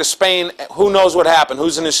it back to Spain. Who knows what happened?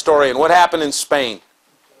 Who's an historian? What happened in Spain?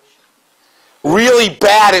 Really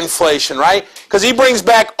bad inflation, right? Because he brings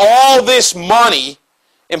back all this money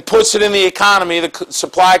and puts it in the economy. The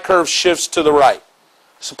supply curve shifts to the right.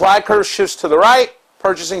 Supply curve shifts to the right,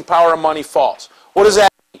 purchasing power of money falls. What does that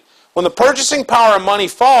mean? When the purchasing power of money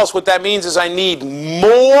falls, what that means is I need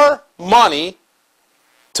more money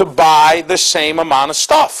to buy the same amount of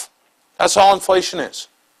stuff. That's all inflation is.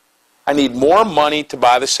 I need more money to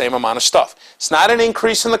buy the same amount of stuff. It's not an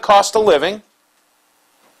increase in the cost of living,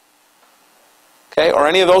 okay, or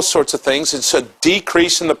any of those sorts of things. It's a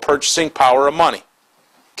decrease in the purchasing power of money.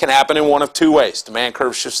 It can happen in one of two ways. Demand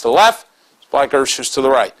curve shifts to the left, supply curve shifts to the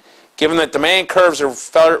right. Given that demand curves are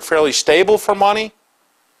fairly stable for money,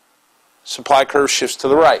 supply curve shifts to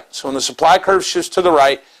the right. So when the supply curve shifts to the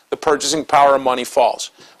right, the purchasing power of money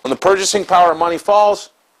falls. When the purchasing power of money falls,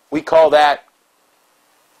 we call that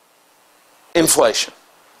inflation.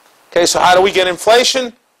 Okay, so how do we get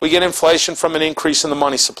inflation? We get inflation from an increase in the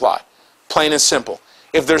money supply. Plain and simple.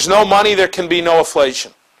 If there's no money, there can be no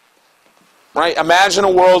inflation. Right? Imagine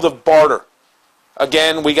a world of barter.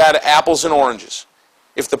 Again, we got apples and oranges.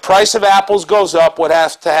 If the price of apples goes up, what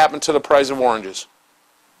has to happen to the price of oranges?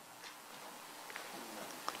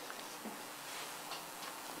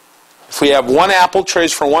 If we have one apple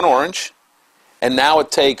trades for one orange, and now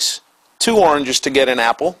it takes 2 oranges to get an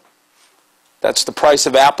apple, that's the price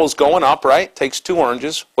of apples going up, right? It takes 2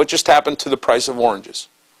 oranges. What just happened to the price of oranges?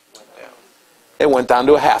 It went down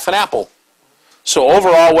to a half an apple. So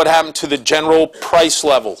overall, what happened to the general price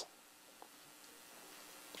level?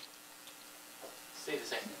 Stay the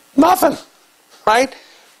same. Nothing, right?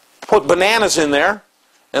 put bananas in there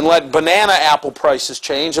and let banana apple prices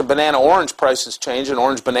change and banana orange prices change, and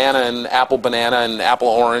orange banana and apple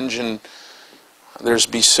orange, and there's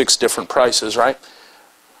be 6 different prices, right?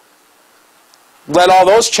 Let all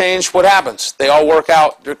those change, what happens? They all work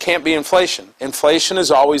out. There can't be inflation. Inflation is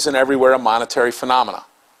always and everywhere a monetary phenomena.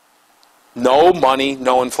 No money,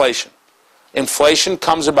 no inflation. Inflation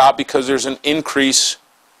comes about because there's an increase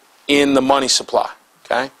in the money supply.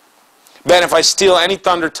 Okay? Ben, if I steal any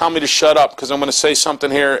thunder, tell me to shut up, because I'm going to say something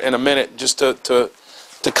here in a minute just to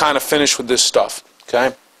kind of finish with this stuff.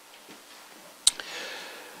 Okay?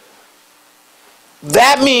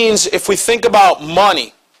 That means if we think about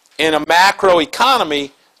money in a macro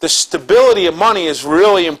economy, the stability of money is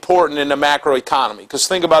really important in the macro economy. Because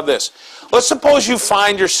think about this. Let's suppose you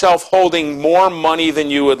find yourself holding more money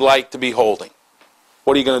than you would like to be holding.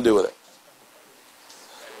 What are you going to do with it?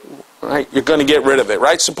 Right? You're going to get rid of it,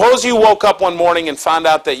 right? Suppose you woke up one morning and found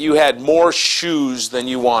out that you had more shoes than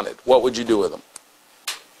you wanted. What would you do with them?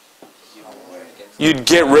 You'd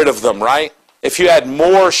get rid of them, right? If you had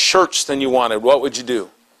more shirts than you wanted, what would you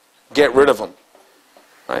do? Get rid of them.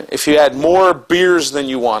 Right? If you had more beers than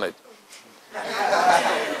you wanted,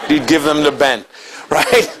 you'd give them to Ben,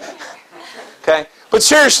 right? Okay? But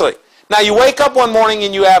seriously, now you wake up one morning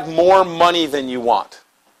and you have more money than you want.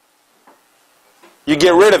 You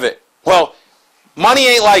get rid of it. Well, money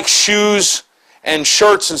ain't like shoes and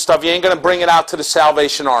shirts and stuff. You ain't going to bring it out to the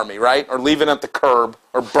Salvation Army, right? Or leave it at the curb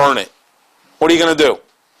or burn it. What are you going to do?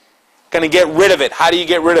 Going to get rid of it. How do you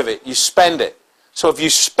get rid of it? You spend it. So if you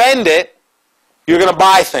spend it, you're going to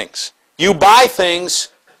buy things. You buy things,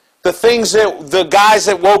 the things that the guys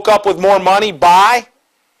that woke up with more money buy,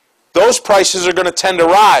 those prices are going to tend to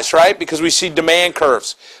rise, right? Because we see demand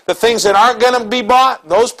curves. The things that aren't going to be bought,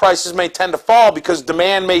 those prices may tend to fall because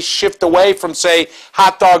demand may shift away from, say,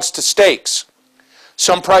 hot dogs to steaks.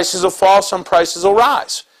 Some prices will fall, some prices will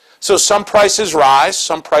rise. So some prices rise,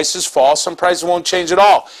 some prices fall, some prices won't change at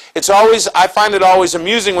all. It's always, I find it always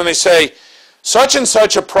amusing when they say, such and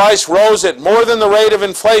such a price rose at more than the rate of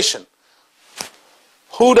inflation.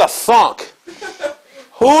 Who'd have thunk?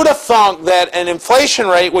 Who'd have thunk that an inflation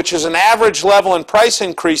rate, which is an average level in price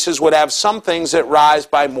increases, would have some things that rise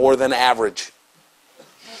by more than average?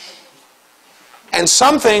 And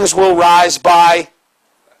some things will rise by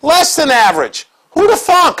less than average. Who'd have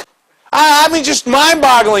thunk? I mean, just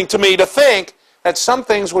mind-boggling to me to think that some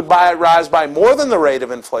things would rise by more than the rate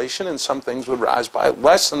of inflation, and some things would rise by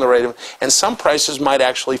less than the rate of, and some prices might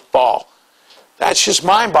actually fall. That's just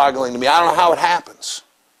mind-boggling to me. I don't know how it happens.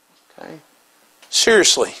 Okay?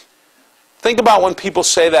 Seriously. Think about when people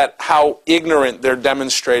say that, how ignorant they're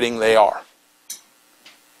demonstrating they are.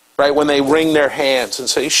 Right? When they wring their hands and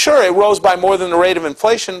say, sure, it rose by more than the rate of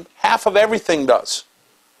inflation. Half of everything does.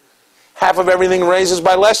 Half of everything raises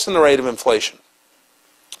by less than the rate of inflation.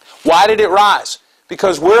 Why did it rise?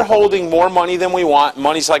 Because we're holding more money than we want.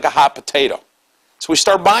 Money's like a hot potato. So we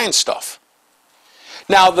start buying stuff.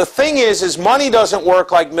 Now the thing is money doesn't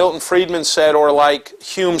work like Milton Friedman said or like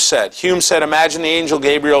Hume said. Hume said, imagine the angel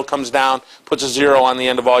Gabriel comes down, puts a 0 on the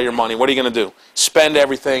end of all your money. What are you going to do? Spend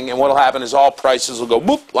everything, and what will happen is all prices will go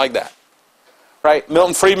boop, like that. Right?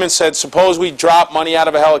 Milton Friedman said, suppose we drop money out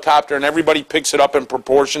of a helicopter and everybody picks it up in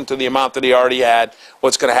proportion to the amount that he already had.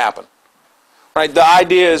 What's going to happen? Right? The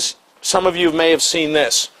idea is, some of you may have seen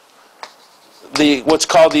this, what's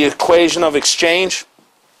called the equation of exchange.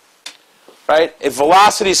 Right? If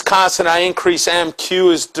velocity is constant, I increase m, q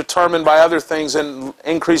is determined by other things, and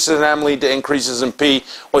increases in m lead to increases in p.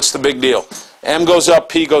 What's the big deal? M goes up,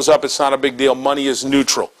 p goes up, it's not a big deal. Money is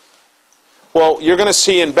neutral. Well, you're going to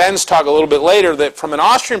see in Ben's talk a little bit later that from an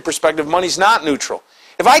Austrian perspective, money's not neutral.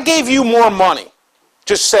 If I gave you more money,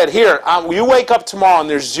 just said, here, you wake up tomorrow and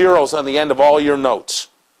there's zeros on the end of all your notes.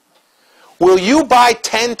 Will you buy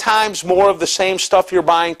 10 times more of the same stuff you're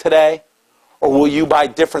buying today? Or will you buy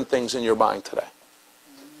different things than you're buying today?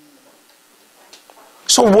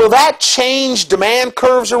 So will that change demand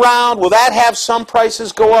curves around? Will that have some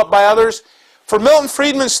prices go up by others? For Milton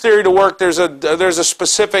Friedman's theory to work, there's a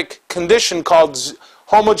specific condition called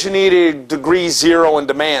homogeneity degree 0 in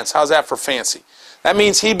demands. How's that for fancy? That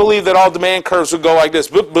means he believed that all demand curves would go like this,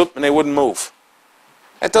 boop, boop, and they wouldn't move.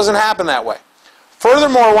 It doesn't happen that way.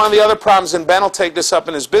 Furthermore, one of the other problems, and Ben will take this up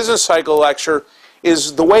in his business cycle lecture,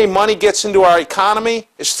 is the way money gets into our economy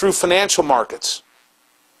is through financial markets.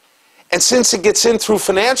 And since it gets in through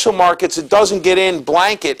financial markets, it doesn't get in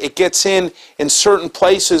blanket. It gets in certain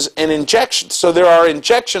places and injections. So there are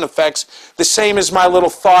injection effects, the same as my little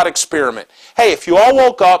thought experiment. Hey, if you all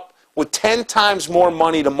woke up with 10 times more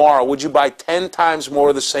money tomorrow, would you buy 10 times more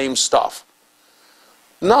of the same stuff?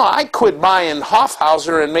 No, I quit buying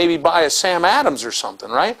Hofhauser and maybe buy a Sam Adams or something,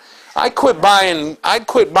 right? I'd quit buying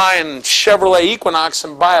Chevrolet Equinox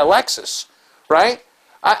and buy a Lexus, right?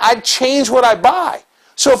 I'd change what I buy.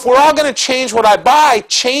 So if we're all going to change what I buy,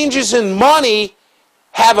 changes in money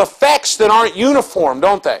have effects that aren't uniform,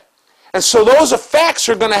 don't they? And so those effects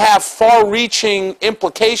are going to have far-reaching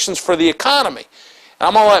implications for the economy. And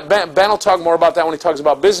I'm going to let Ben will talk more about that when he talks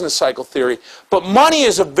about business cycle theory. But money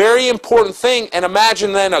is a very important thing, and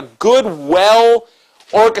imagine then a good,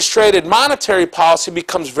 well-orchestrated monetary policy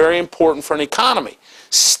becomes very important for an economy.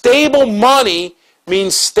 Stable money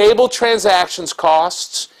means stable transactions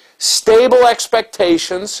costs, stable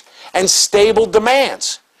expectations, and stable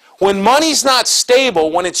demands. When money's not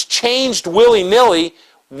stable, when it's changed willy-nilly,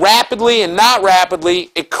 rapidly and not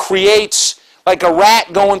rapidly, it creates like a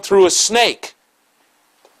rat going through a snake.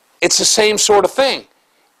 It's the same sort of thing.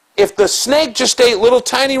 If the snake just ate little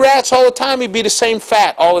tiny rats all the time, he'd be the same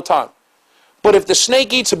fat all the time. But if the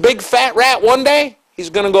snake eats a big fat rat one day,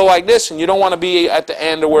 he's going to go like this, and you don't want to be at the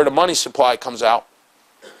end of where the money supply comes out.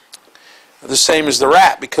 The same as the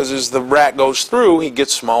rat, because as the rat goes through, he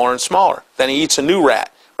gets smaller and smaller. Then he eats a new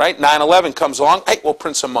rat, right? 9/11 comes along, hey, we'll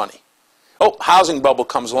print some money. Oh, housing bubble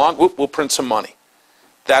comes along, whoop, we'll print some money.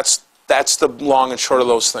 That's the long and short of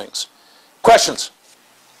those things. Questions?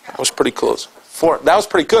 That was pretty close. That was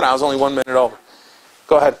pretty good. I was only 1 minute over.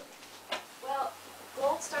 Go ahead. Well,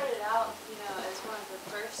 gold started out, as one of the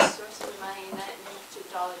first sources of money, and then it moved to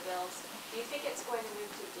dollar bills. Do you think it's going to move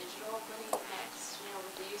to digital money next,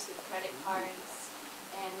 with the use of credit cards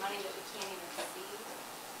and money that we can't even see?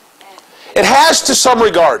 It has to some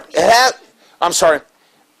regard. I'm sorry.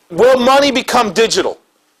 Will money become digital?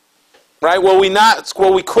 Right? Will we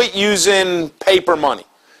quit using paper money?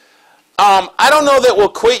 I don't know that we'll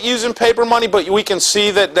quit using paper money, but we can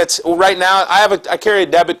see that's right now. I carry a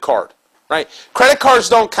debit card. Right? Credit cards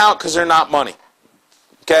don't count because they're not money.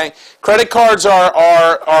 Okay? Credit cards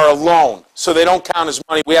are a loan, so they don't count as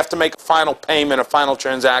money. We have to make a final payment, a final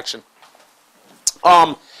transaction.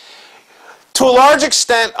 To a large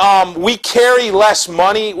extent, we carry less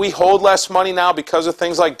money. We hold less money now because of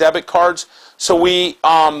things like debit cards. So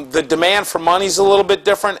the demand for money is a little bit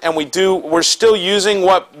different, and we're still using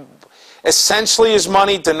what essentially is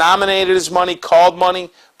money, denominated as money, called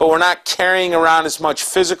money, but we're not carrying around as much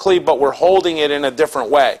physically, but we're holding it in a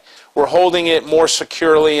different way. We're holding it more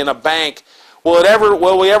securely in a bank.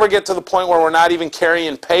 Will we ever get to the point where we're not even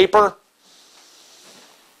carrying paper?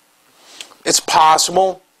 It's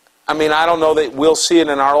possible. I mean, I don't know that we'll see it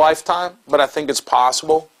in our lifetime, but I think it's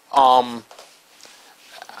possible.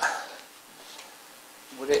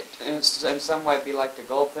 Would it, in some way, be like the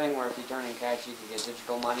gold thing, where if you turn in cash, you can get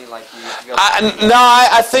digital money, like you used to go? No,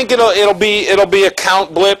 I think it'll be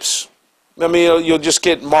account blips. I mean, you'll just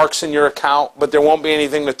get marks in your account, but there won't be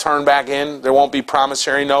anything to turn back in. There won't be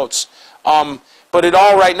promissory notes. But it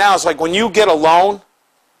all right now is like when you get a loan,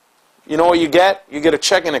 you know what you get? You get a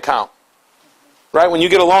checking account. Right? When you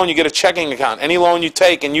get a loan, you get a checking account. Any loan you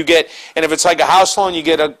take, and if it's like a house loan, you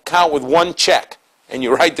get an account with one check. And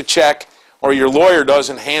you write the check, or your lawyer does,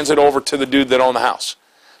 and hands it over to the dude that owned the house.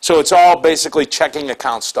 So it's all basically checking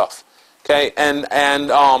account stuff. Okay? And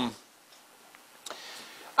I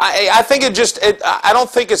think I don't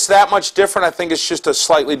think it's that much different. I think it's just a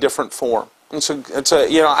slightly different form. I'm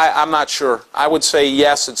not sure. I would say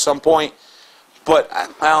yes at some point, but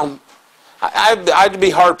I'd be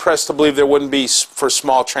hard-pressed to believe there wouldn't be for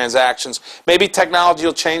small transactions. Maybe technology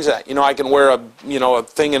will change that. I can wear a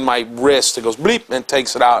thing in my wrist that goes bleep and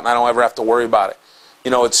takes it out, and I don't ever have to worry about it.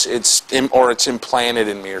 It's implanted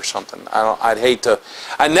in me or something.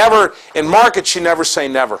 In markets, you never say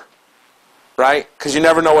never, right? Because you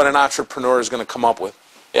never know what an entrepreneur is going to come up with.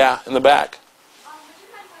 Yeah, in the back. Would you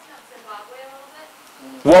mind talking about Zimbabwe a little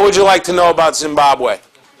bit? What would you like to know about Zimbabwe?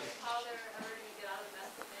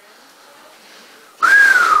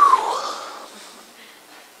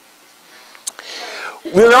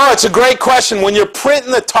 It's a great question. When you're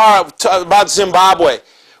printing the tar about Zimbabwe,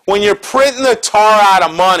 when you're printing the tar out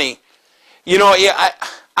of money,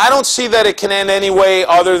 I don't see that it can end any way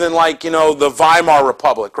other than the Weimar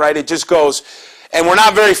Republic, right? It just goes, and we're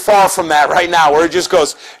not very far from that right now, where it just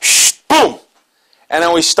goes, shh, boom, and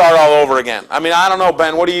then we start all over again. I mean, I don't know,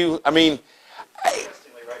 Ben. What do you? Interestingly,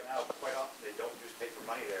 right now, quite often they don't use paper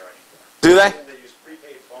money there anymore. Do they? They use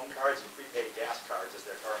prepaid phone cards and prepaid gas cards as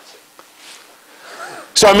their currency.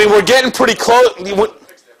 So I mean, we're getting pretty close. Fix the macroeconomy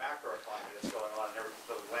that's going on, and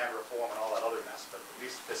the land reform and all that other mess, but at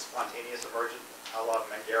least this spontaneous emergent, a lot of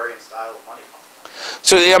Hungarian style of money comes from.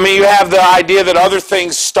 So I mean, you have the idea that other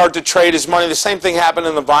things start to trade as money. The same thing happened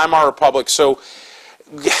in the Weimar Republic. So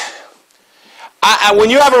When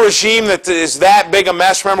you have a regime that is that big a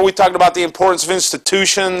mess, remember we talked about the importance of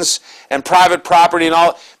institutions and private property and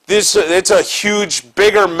all. It's a huge,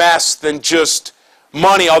 bigger mess than just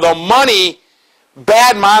money. Although money,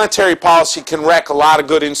 bad monetary policy can wreck a lot of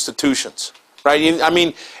good institutions, right? I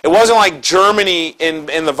mean, it wasn't like Germany in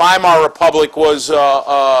the Weimar Republic was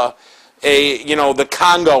the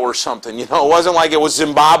Congo or something. It wasn't like it was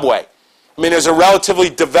Zimbabwe. I mean, it was a relatively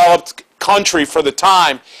developed country for the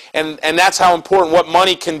time, and that's how important what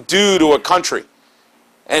money can do to a country,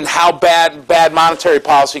 and how bad monetary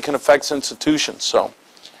policy can affect institutions. So,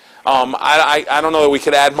 I don't know that we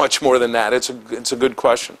could add much more than that. It's a good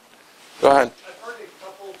question. Go ahead. I've heard a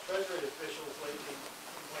couple of Treasury officials lately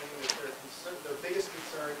complaining that their biggest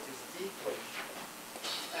concern is deflation,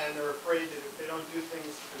 and they're afraid that if they don't do things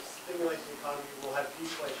to stimulate the economy, we'll have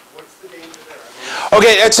deflation. What's the danger there?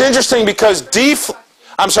 Okay, it's interesting because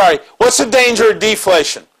I'm sorry, what's the danger of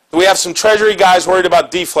deflation? We have some Treasury guys worried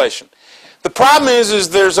about deflation. The problem is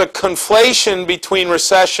there's a conflation between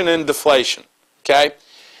recession and deflation, okay?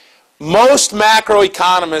 Most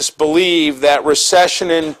macroeconomists believe that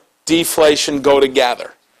recession and deflation go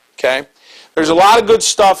together, okay? There's a lot of good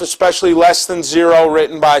stuff, especially Less Than Zero,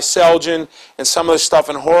 written by Selgin, and some of the stuff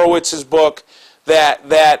in Horowitz's book, that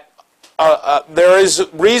there is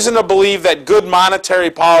reason to believe that good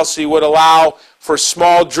monetary policy would allow for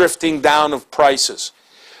small drifting down of prices.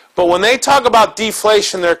 But when they talk about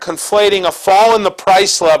deflation, they're conflating a fall in the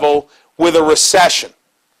price level with a recession.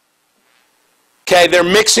 Okay, they're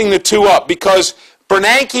mixing the two up because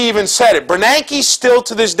Bernanke even said it. Bernanke still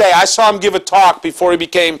to this day, I saw him give a talk before he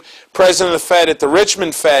became president of the Fed at the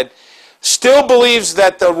Richmond Fed, still believes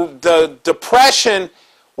that the depression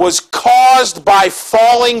was caused by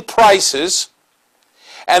falling prices,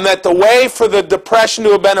 and that the way for the depression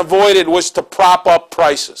to have been avoided was to prop up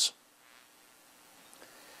prices.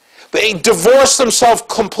 They divorced themselves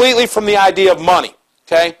completely from the idea of money.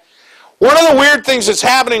 Okay? One of the weird things that's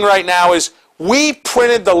happening right now is we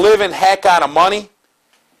printed the living heck out of money,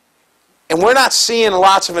 and we're not seeing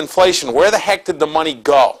lots of inflation. Where the heck did the money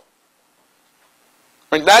go?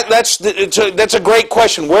 I mean, that's a great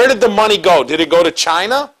question. Where did the money go? Did it go to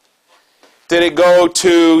China? Did it go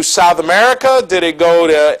to South America? Did it go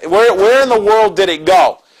to... Where in the world did it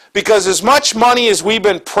go? Because as much money as we've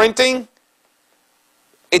been printing,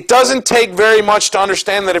 it doesn't take very much to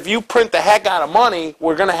understand that if you print the heck out of money,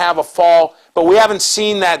 we're going to have a fall, but we haven't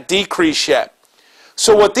seen that decrease yet.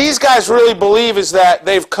 So what these guys really believe is that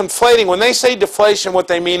they've conflating. When they say deflation, what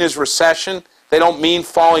they mean is recession. They don't mean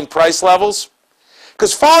falling price levels.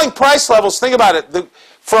 Because falling price levels, think about it,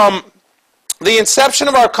 from the inception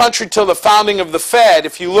of our country till the founding of the Fed,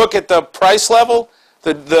 if you look at the price level,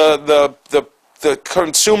 the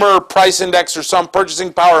consumer price index or some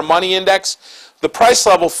purchasing power money index, the price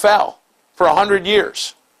level fell for 100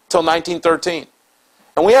 years till 1913.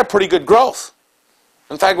 And we had pretty good growth.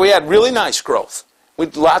 In fact, we had really nice growth.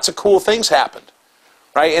 Lots of cool things happened,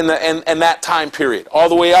 right, in that time period, all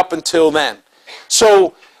the way up until then.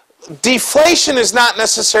 So deflation is not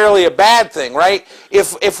necessarily a bad thing, right?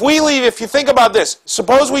 If you think about this,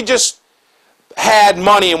 suppose we just had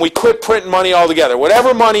money and we quit printing money altogether.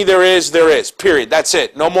 Whatever money there is, period. That's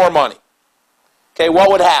it. No more money. Okay, what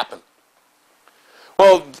would happen?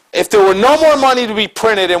 Well, if there were no more money to be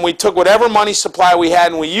printed and we took whatever money supply we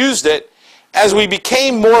had and we used it, as we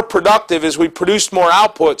became more productive, as we produced more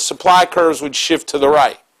output, supply curves would shift to the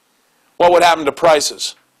right. What would happen to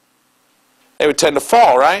prices? They would tend to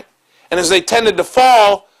fall, right? And as they tended to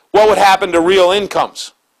fall, what would happen to real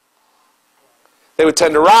incomes? They would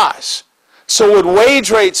tend to rise. So would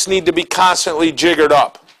wage rates need to be constantly jiggered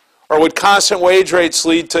up? Or would constant wage rates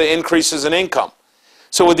lead to increases in income?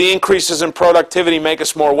 So would the increases in productivity make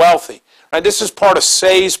us more wealthy? Right, this is part of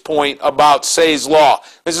Say's point about Say's law.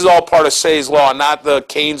 This is all part of Say's law, not the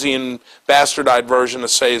Keynesian bastardized version of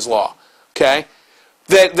Say's law. Okay?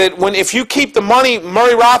 If you keep the money,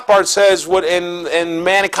 Murray Rothbard says in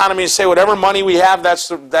Man Economy, say whatever money we have,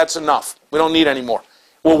 that's enough. We don't need any more.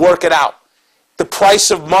 We'll work it out. The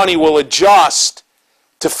price of money will adjust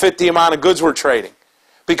to fit the amount of goods we're trading.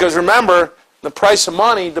 Because remember, the price of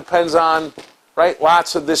money depends on, right,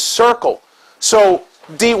 lots of this circle. So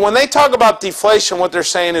when they talk about deflation, what they're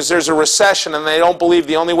saying is there's a recession, and they don't believe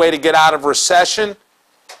the only way to get out of recession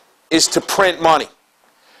is to print money.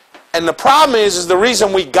 And the problem is the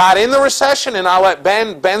reason we got in the recession, and I'll let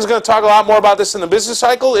Ben's going to talk a lot more about this in the business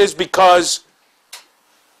cycle, is because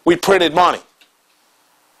we printed money.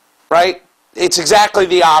 Right? It's exactly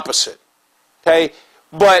the opposite. Okay?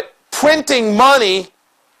 But printing money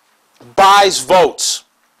buys votes.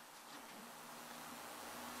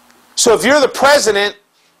 So if you're the president,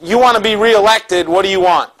 you want to be reelected, what do you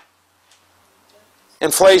want?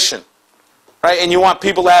 Inflation, right? And you want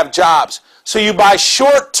people to have jobs. So you buy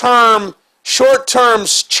short-term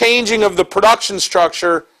changing of the production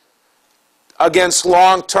structure against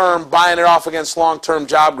long-term, buying it off against long-term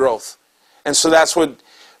job growth. And so that's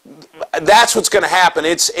what's going to happen.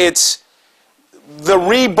 It's the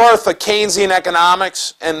rebirth of Keynesian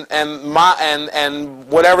economics and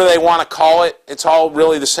whatever they want to call it. It's all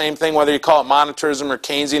really the same thing, whether you call it monetarism or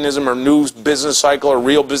Keynesianism or new business cycle or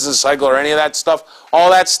real business cycle or any of that stuff. All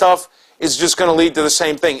that stuff is just going to lead to the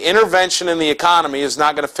same thing. Intervention in the economy is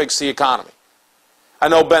not going to fix the economy. I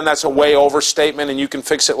know, Ben, that's a way overstatement and you can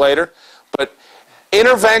fix it later, but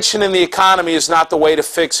intervention in the economy is not the way to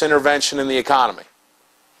fix intervention in the economy.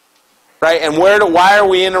 Right? And why are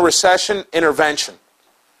we in a recession? Intervention.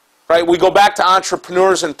 Right? We go back to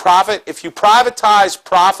entrepreneurs and profit. If you privatize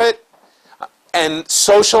profit and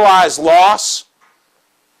socialize loss,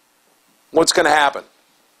 what's going to happen?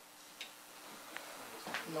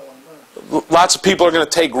 Lots of people are going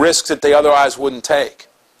to take risks that they otherwise wouldn't take.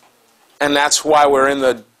 And that's why we're in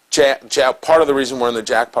the part of the reason we're in the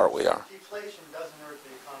jackpot we are. Deflation doesn't hurt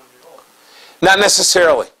the economy at all. Not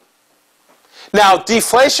necessarily. Now,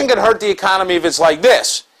 deflation can hurt the economy if it's like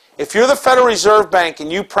this. If you're the Federal Reserve Bank and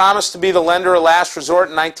you promise to be the lender of last resort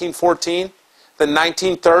in 1914, then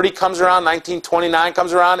 1930 comes around, 1929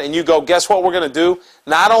 comes around, and you go, guess what we're going to do?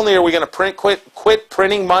 Not only are we going to quit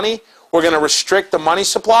printing money, we're going to restrict the money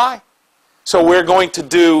supply. So we're going to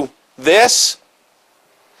do this.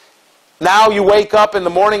 Now you wake up in the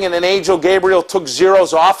morning and an angel Gabriel took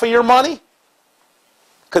zeros off of your money?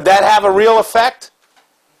 Could that have a real effect?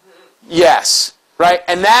 Yes, right?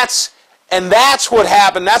 And that's what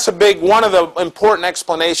happened. That's one of the important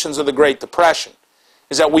explanations of the Great Depression,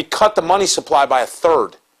 is that we cut the money supply by a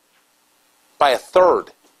third. By a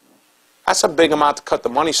third. That's a big amount to cut the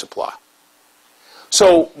money supply.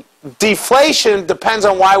 So deflation depends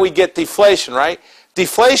on why we get deflation, right?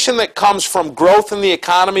 Deflation that comes from growth in the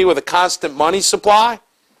economy with a constant money supply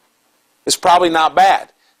is probably not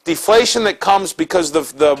bad. Deflation that comes because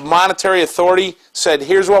the monetary authority said,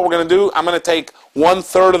 here's what we're going to do. I'm going to take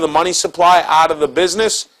 1/3 of the money supply out of the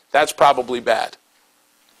business. That's probably bad.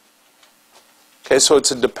 Okay, so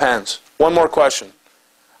it depends. One more question.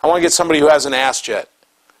 I want to get somebody who hasn't asked yet.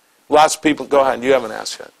 Lots of people, go ahead. You haven't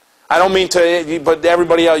asked yet. I don't mean to, but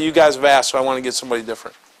everybody else, you guys have asked, so I want to get somebody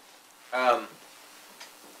different.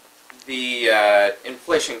 The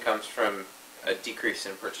inflation comes from a decrease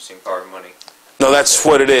in purchasing power of money. No, that's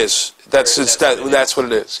what it is. That's what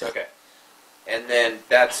it is. Yeah. Okay. And then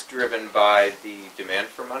that's driven by the demand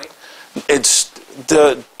for money? It's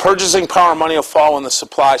the purchasing power of money will fall when the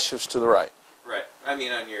supply shifts to the right. Right. I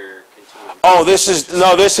mean on your continuum. Oh, this was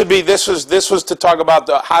to talk about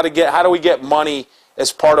how do we get money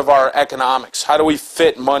as part of our economics? How do we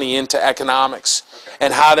fit money into economics?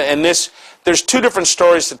 Okay. And there's two different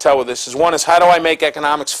stories to tell with this. One is how do I make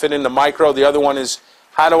economics fit into micro? The other one is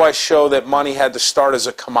how do I show that money had to start as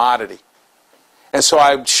a commodity? And so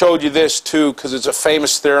I showed you this too because it's a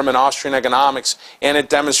famous theorem in Austrian economics, and it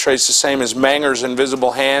demonstrates the same as Menger's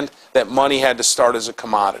invisible hand, that money had to start as a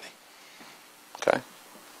commodity. Okay.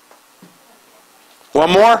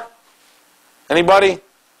 One more? Anybody?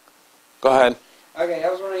 Go ahead. Okay, I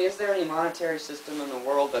was wondering, is there any monetary system in the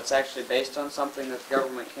world that's actually based on something that the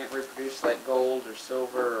government can't reproduce, like gold or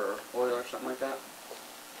silver or oil or something like that?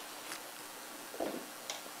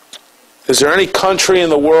 Is there any country in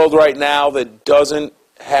the world right now that doesn't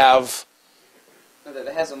have...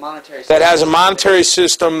 That has a monetary system? That has a monetary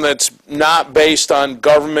system that's not based on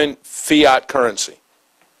government fiat currency?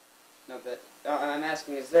 No, I'm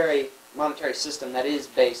asking, is there a monetary system that is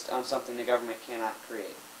based on something the government cannot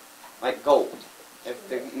create? Like gold. If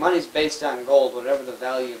the money's based on gold, whatever the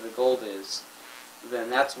value of the gold is,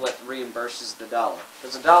 then that's what reimburses the dollar.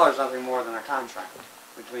 Because the dollar is nothing more than a contract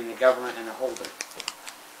between the government and the holder.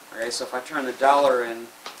 Okay, so if I turn the dollar in...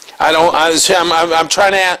 I'm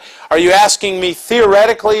trying to... Are you asking me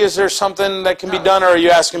theoretically, is there something that can be done, or are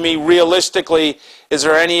you asking me realistically, is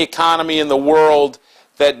there any economy in the world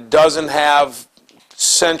that doesn't have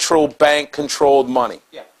central bank-controlled money?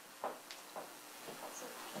 Yeah.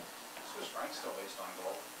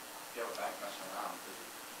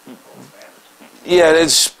 Yeah,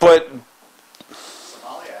 but...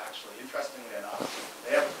 Somalia, actually, interestingly enough, they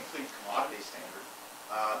have a complete commodity standard.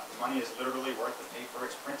 The money is literally worth the paper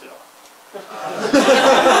it's printed on.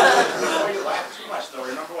 Before you laugh too much, though,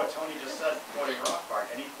 remember what Tony just said, quoting Rothbard,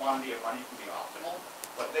 any quantity of money can be optimal.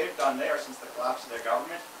 What they've done there since the collapse of their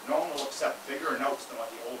government, no one will accept bigger notes than what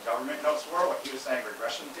the old government notes were, what he was saying,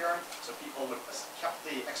 regression theorem. So people would kept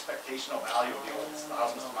the expectational value of the old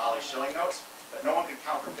thousands Somali shilling notes, but no one could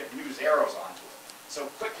counterfeit new zeros onto it. So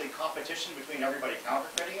quickly, competition between everybody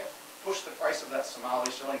counterfeiting it pushed the price of that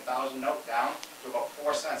Somali shilling 1,000 note down to about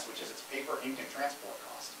 4 cents, which is its paper, ink, and transport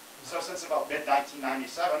cost. So since about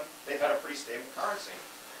mid-1997, they've had a pretty stable currency.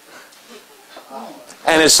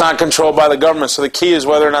 And it's not controlled by the government. So the key is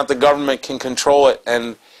whether or not the government can control it.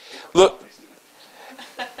 And look,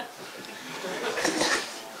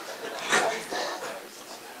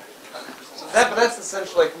 But that's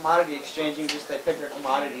essentially commodity exchanging. Just they picked a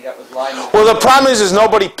commodity that was lying. well, the problem is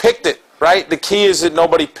nobody picked it, right? The key is that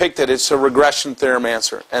nobody picked it. It's a regression theorem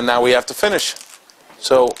answer. And now we have to finish.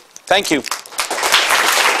 So thank you.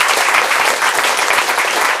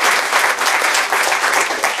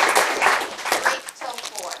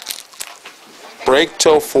 Break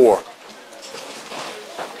till 4.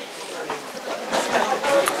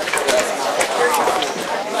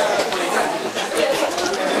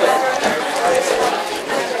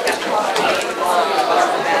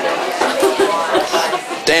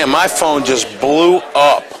 Damn, my phone just blew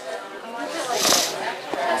up. I'm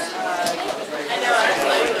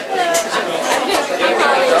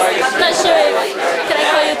not sure if, can I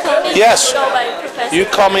call you Tony? Yes. Go by Professor. You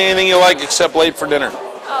call me anything you like except late for dinner.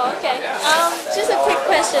 Oh, okay. Just a quick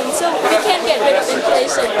question. So we can't get rid of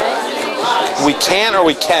inflation, right? We can or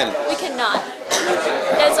we can? We cannot.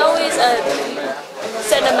 There's always a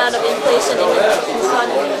certain amount of inflation in the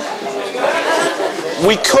economy.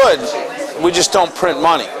 We could. We just don't print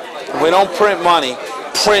money. If we don't print money,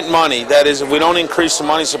 that is, if we don't increase the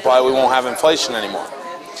money supply, we won't have inflation anymore.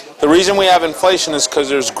 The reason we have inflation is because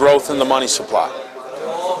there's growth in the money supply.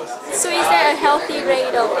 So is there a healthy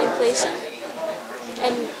rate of inflation?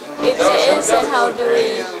 And if there is, then how do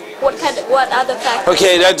we, what other factors?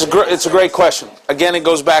 Okay, it's a great question. Again, it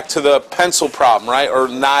goes back to the pencil problem, right? Or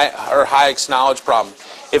Hayek's knowledge problem.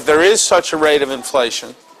 If there is such a rate of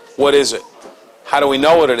inflation, what is it? How do we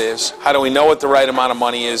know what it is? How do we know what the right amount of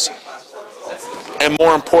money is? And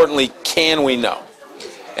more importantly, can we know?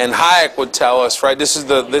 And Hayek would tell us, right? This is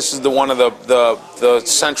the one of the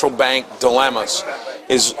central bank dilemmas.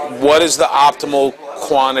 Is what is the optimal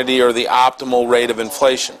quantity or the optimal rate of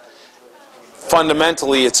inflation?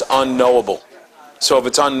 Fundamentally, it's unknowable. So if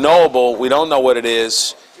it's unknowable, we don't know what it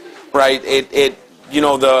is, right? You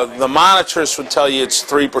know, the monitors would tell you it's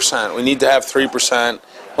 3%. We need to have 3%.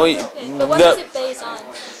 Well, but what is it based on?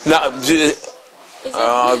 No,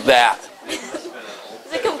 that.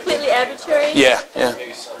 Is it completely arbitrary? Yeah.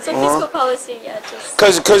 So fiscal policy, just.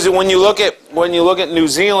 Because when you look at New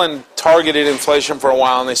Zealand targeted inflation for a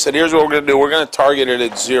while, and they said, here's what we're going to do. We're going to target it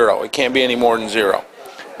at 0. It can't be any more than 0.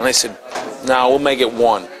 And they said, no, we'll make it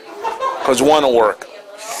 1, because 1 will work.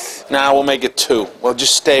 Now we'll make it 2. We'll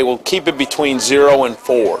keep it between 0 and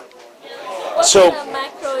 4. What kind of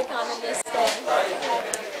macroeconomists say?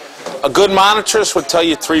 A good monetarist would tell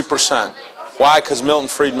you 3%. Why? Because Milton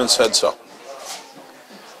Friedman said so.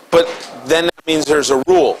 But then that means there's a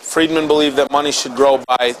rule. Friedman believed that money should grow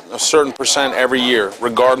by a certain percent every year,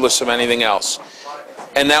 regardless of anything else.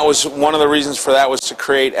 And that was one of the reasons for that was to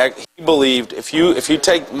create. He believed if you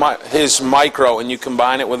take his micro and you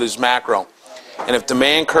combine it with his macro, and if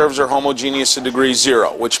demand curves are homogeneous to degree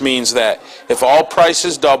 0, which means that if all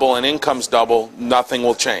prices double and incomes double, nothing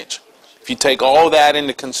will change. If you take all of that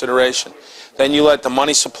into consideration, then you let the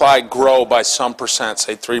money supply grow by some percent,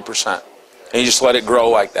 say 3%, and you just let it grow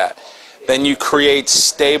like that. Then you create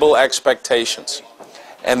stable expectations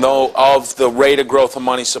of the rate of growth of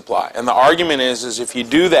money supply. And the argument is if you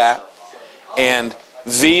do that, and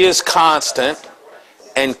V is constant,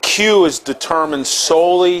 and Q is determined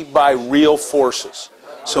solely by real forces.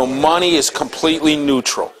 So money is completely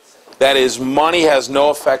neutral. That is, money has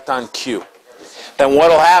no effect on Q. Then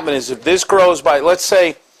what will happen is if this grows by, let's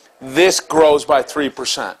say this grows by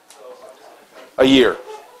 3% a year,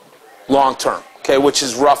 long term, okay, which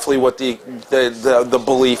is roughly what the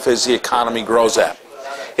belief is the economy grows at.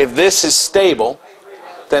 If this is stable,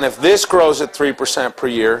 then if this grows at 3% per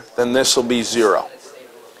year, then this will be 0.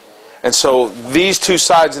 And so these two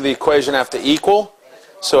sides of the equation have to equal.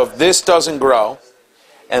 So if this doesn't grow,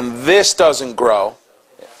 and this doesn't grow,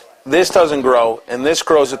 and this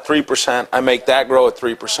grows at 3%, I make that grow at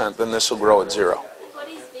 3%, then this will grow at 0. What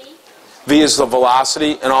is V? V is the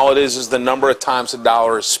velocity, and all it is the number of times a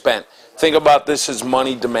dollar is spent. Think about this as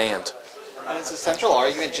money demand. And it's a central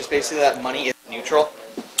argument just basically that money is neutral?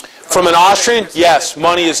 From an Austrian, yes,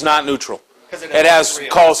 money is not neutral. It has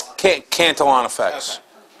calls Cantillon effects.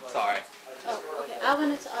 Sorry. Oh, okay. I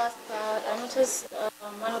wanted to ask about, I noticed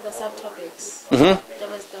one of the subtopics, Mm-hmm. there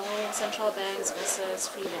was the whole central banks versus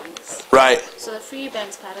free banks. Right. So the free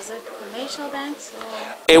banks part, is it conventional banks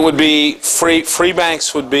or? It would be free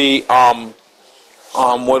banks would be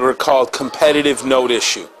what are called competitive note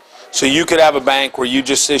issue. So you could have a bank where you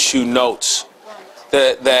just issue notes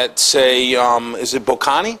that say, is it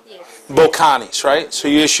Bocani? Yes. Bocanis, right? So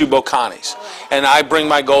you issue Bocanis. And I bring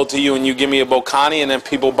my gold to you and you give me a Bocani and then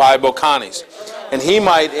people buy Bocanis. And he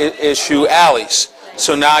might issue Allies.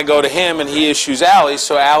 So now I go to him and he issues Allies.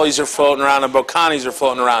 So Allies are floating around and Bocanis are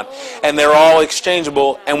floating around. And they're all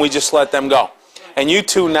exchangeable and we just let them go. And you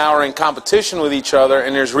two now are in competition with each other,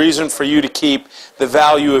 and there's reason for you to keep the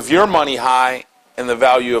value of your money high and the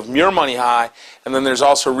value of your money high, and then there's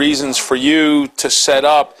also reasons for you to set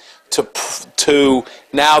up to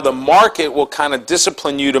now the market will kind of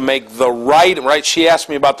discipline you to make the right. She asked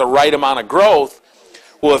me about the right amount of growth.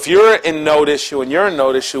 Well, if you're in note issue and you're in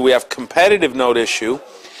note issue, we have competitive note issue.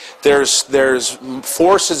 There's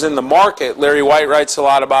forces in the market. Larry White writes a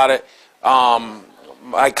lot about it.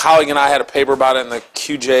 My colleague and I had a paper about it in the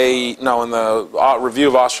in the Review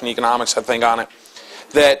of Austrian Economics, I think, on it,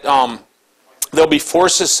 that there'll be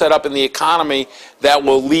forces set up in the economy that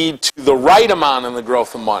will lead to the right amount in the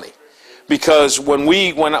growth of money. Because when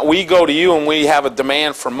we go to you and we have a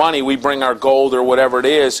demand for money, we bring our gold or whatever it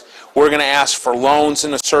is, we're going to ask for loans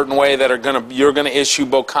in a certain way that you're going to issue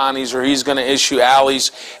Bocanis or he's going to issue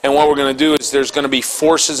Allies, and what we're going to do is there's going to be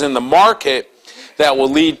forces in the market that will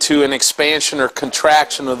lead to an expansion or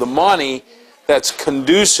contraction of the money that's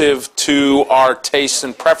conducive to our tastes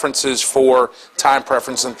and preferences for time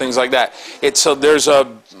preference and things like that. There's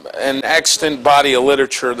an extant body of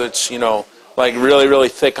literature that's, like really, really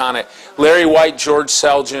thick on it. Larry White, George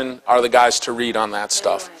Selgin are the guys to read on that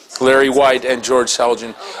stuff. Larry White and George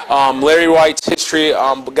Selgin. Larry White's history,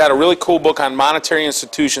 got a really cool book on monetary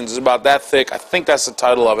institutions. It's about that thick. I think that's the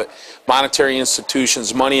title of it. Monetary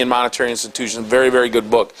Institutions, Money and Monetary Institutions. Very, very good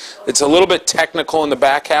book. It's a little bit technical in the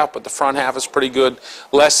back half, but the front half is pretty good.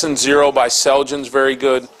 Lesson Zero by Selgin's very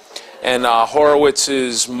good. And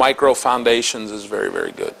Horowitz's Micro Foundations is very,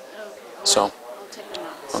 very good. So,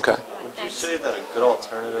 okay. Would you say that a good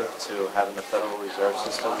alternative to having the Federal Reserve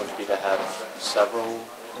System would be to have several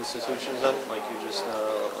institutions then, like you just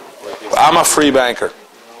I'm a free banker.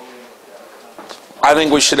 I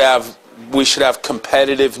think we should have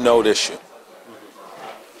competitive note issue.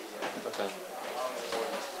 Okay.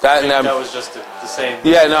 That was just the same.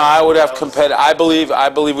 Yeah, no, I would have competitive. I believe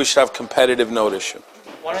we should have competitive note issue.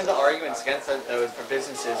 One of the arguments against that, though, is for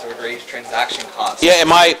businesses would raise transaction costs. Yeah, it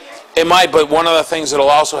might, but one of the things that'll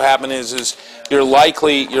also happen is you're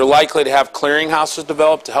likely to have clearinghouses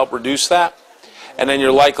develop to help reduce that, and then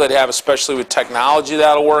you're likely to have, especially with technology,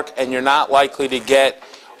 that'll work, and you're not likely to get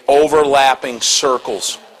overlapping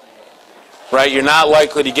circles. Right? You're not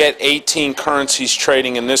likely to get 18 currencies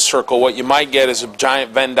trading in this circle. What you might get is a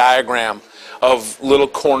giant Venn diagram of little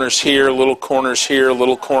corners here, little corners here,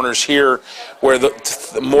 little corners here, where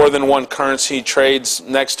more than one currency trades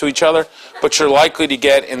next to each other. But you're likely to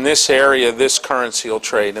get, in this area, this currency will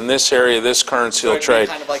trade. In this area, this currency will trade.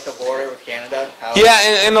 Kind of like the border with Canada?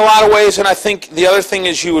 Yeah, in a lot of ways. And I think the other thing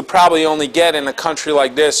is you would probably only get in a country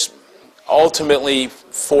like this, ultimately,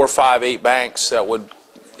 4, 5, 8 banks that would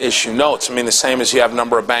issue notes. I mean, the same as you have a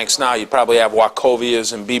number of banks now. You'd probably have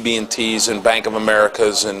Wachovias and BB&Ts and Bank of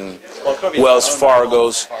Americas and Wells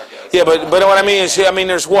Fargo's. Yeah, but what I mean is,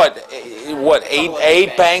 there's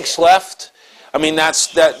eight banks left. I mean, that's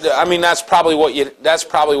probably what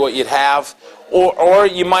you'd have, or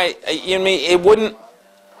you might. It wouldn't.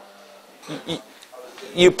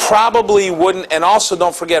 You probably wouldn't. And also,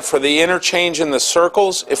 don't forget, for the interchange in the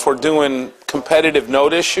circles, if we're doing competitive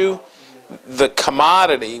note issue, the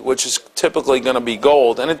commodity, which is typically going to be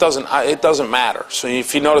gold, and it doesn't matter. So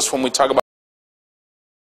if you notice when we talk about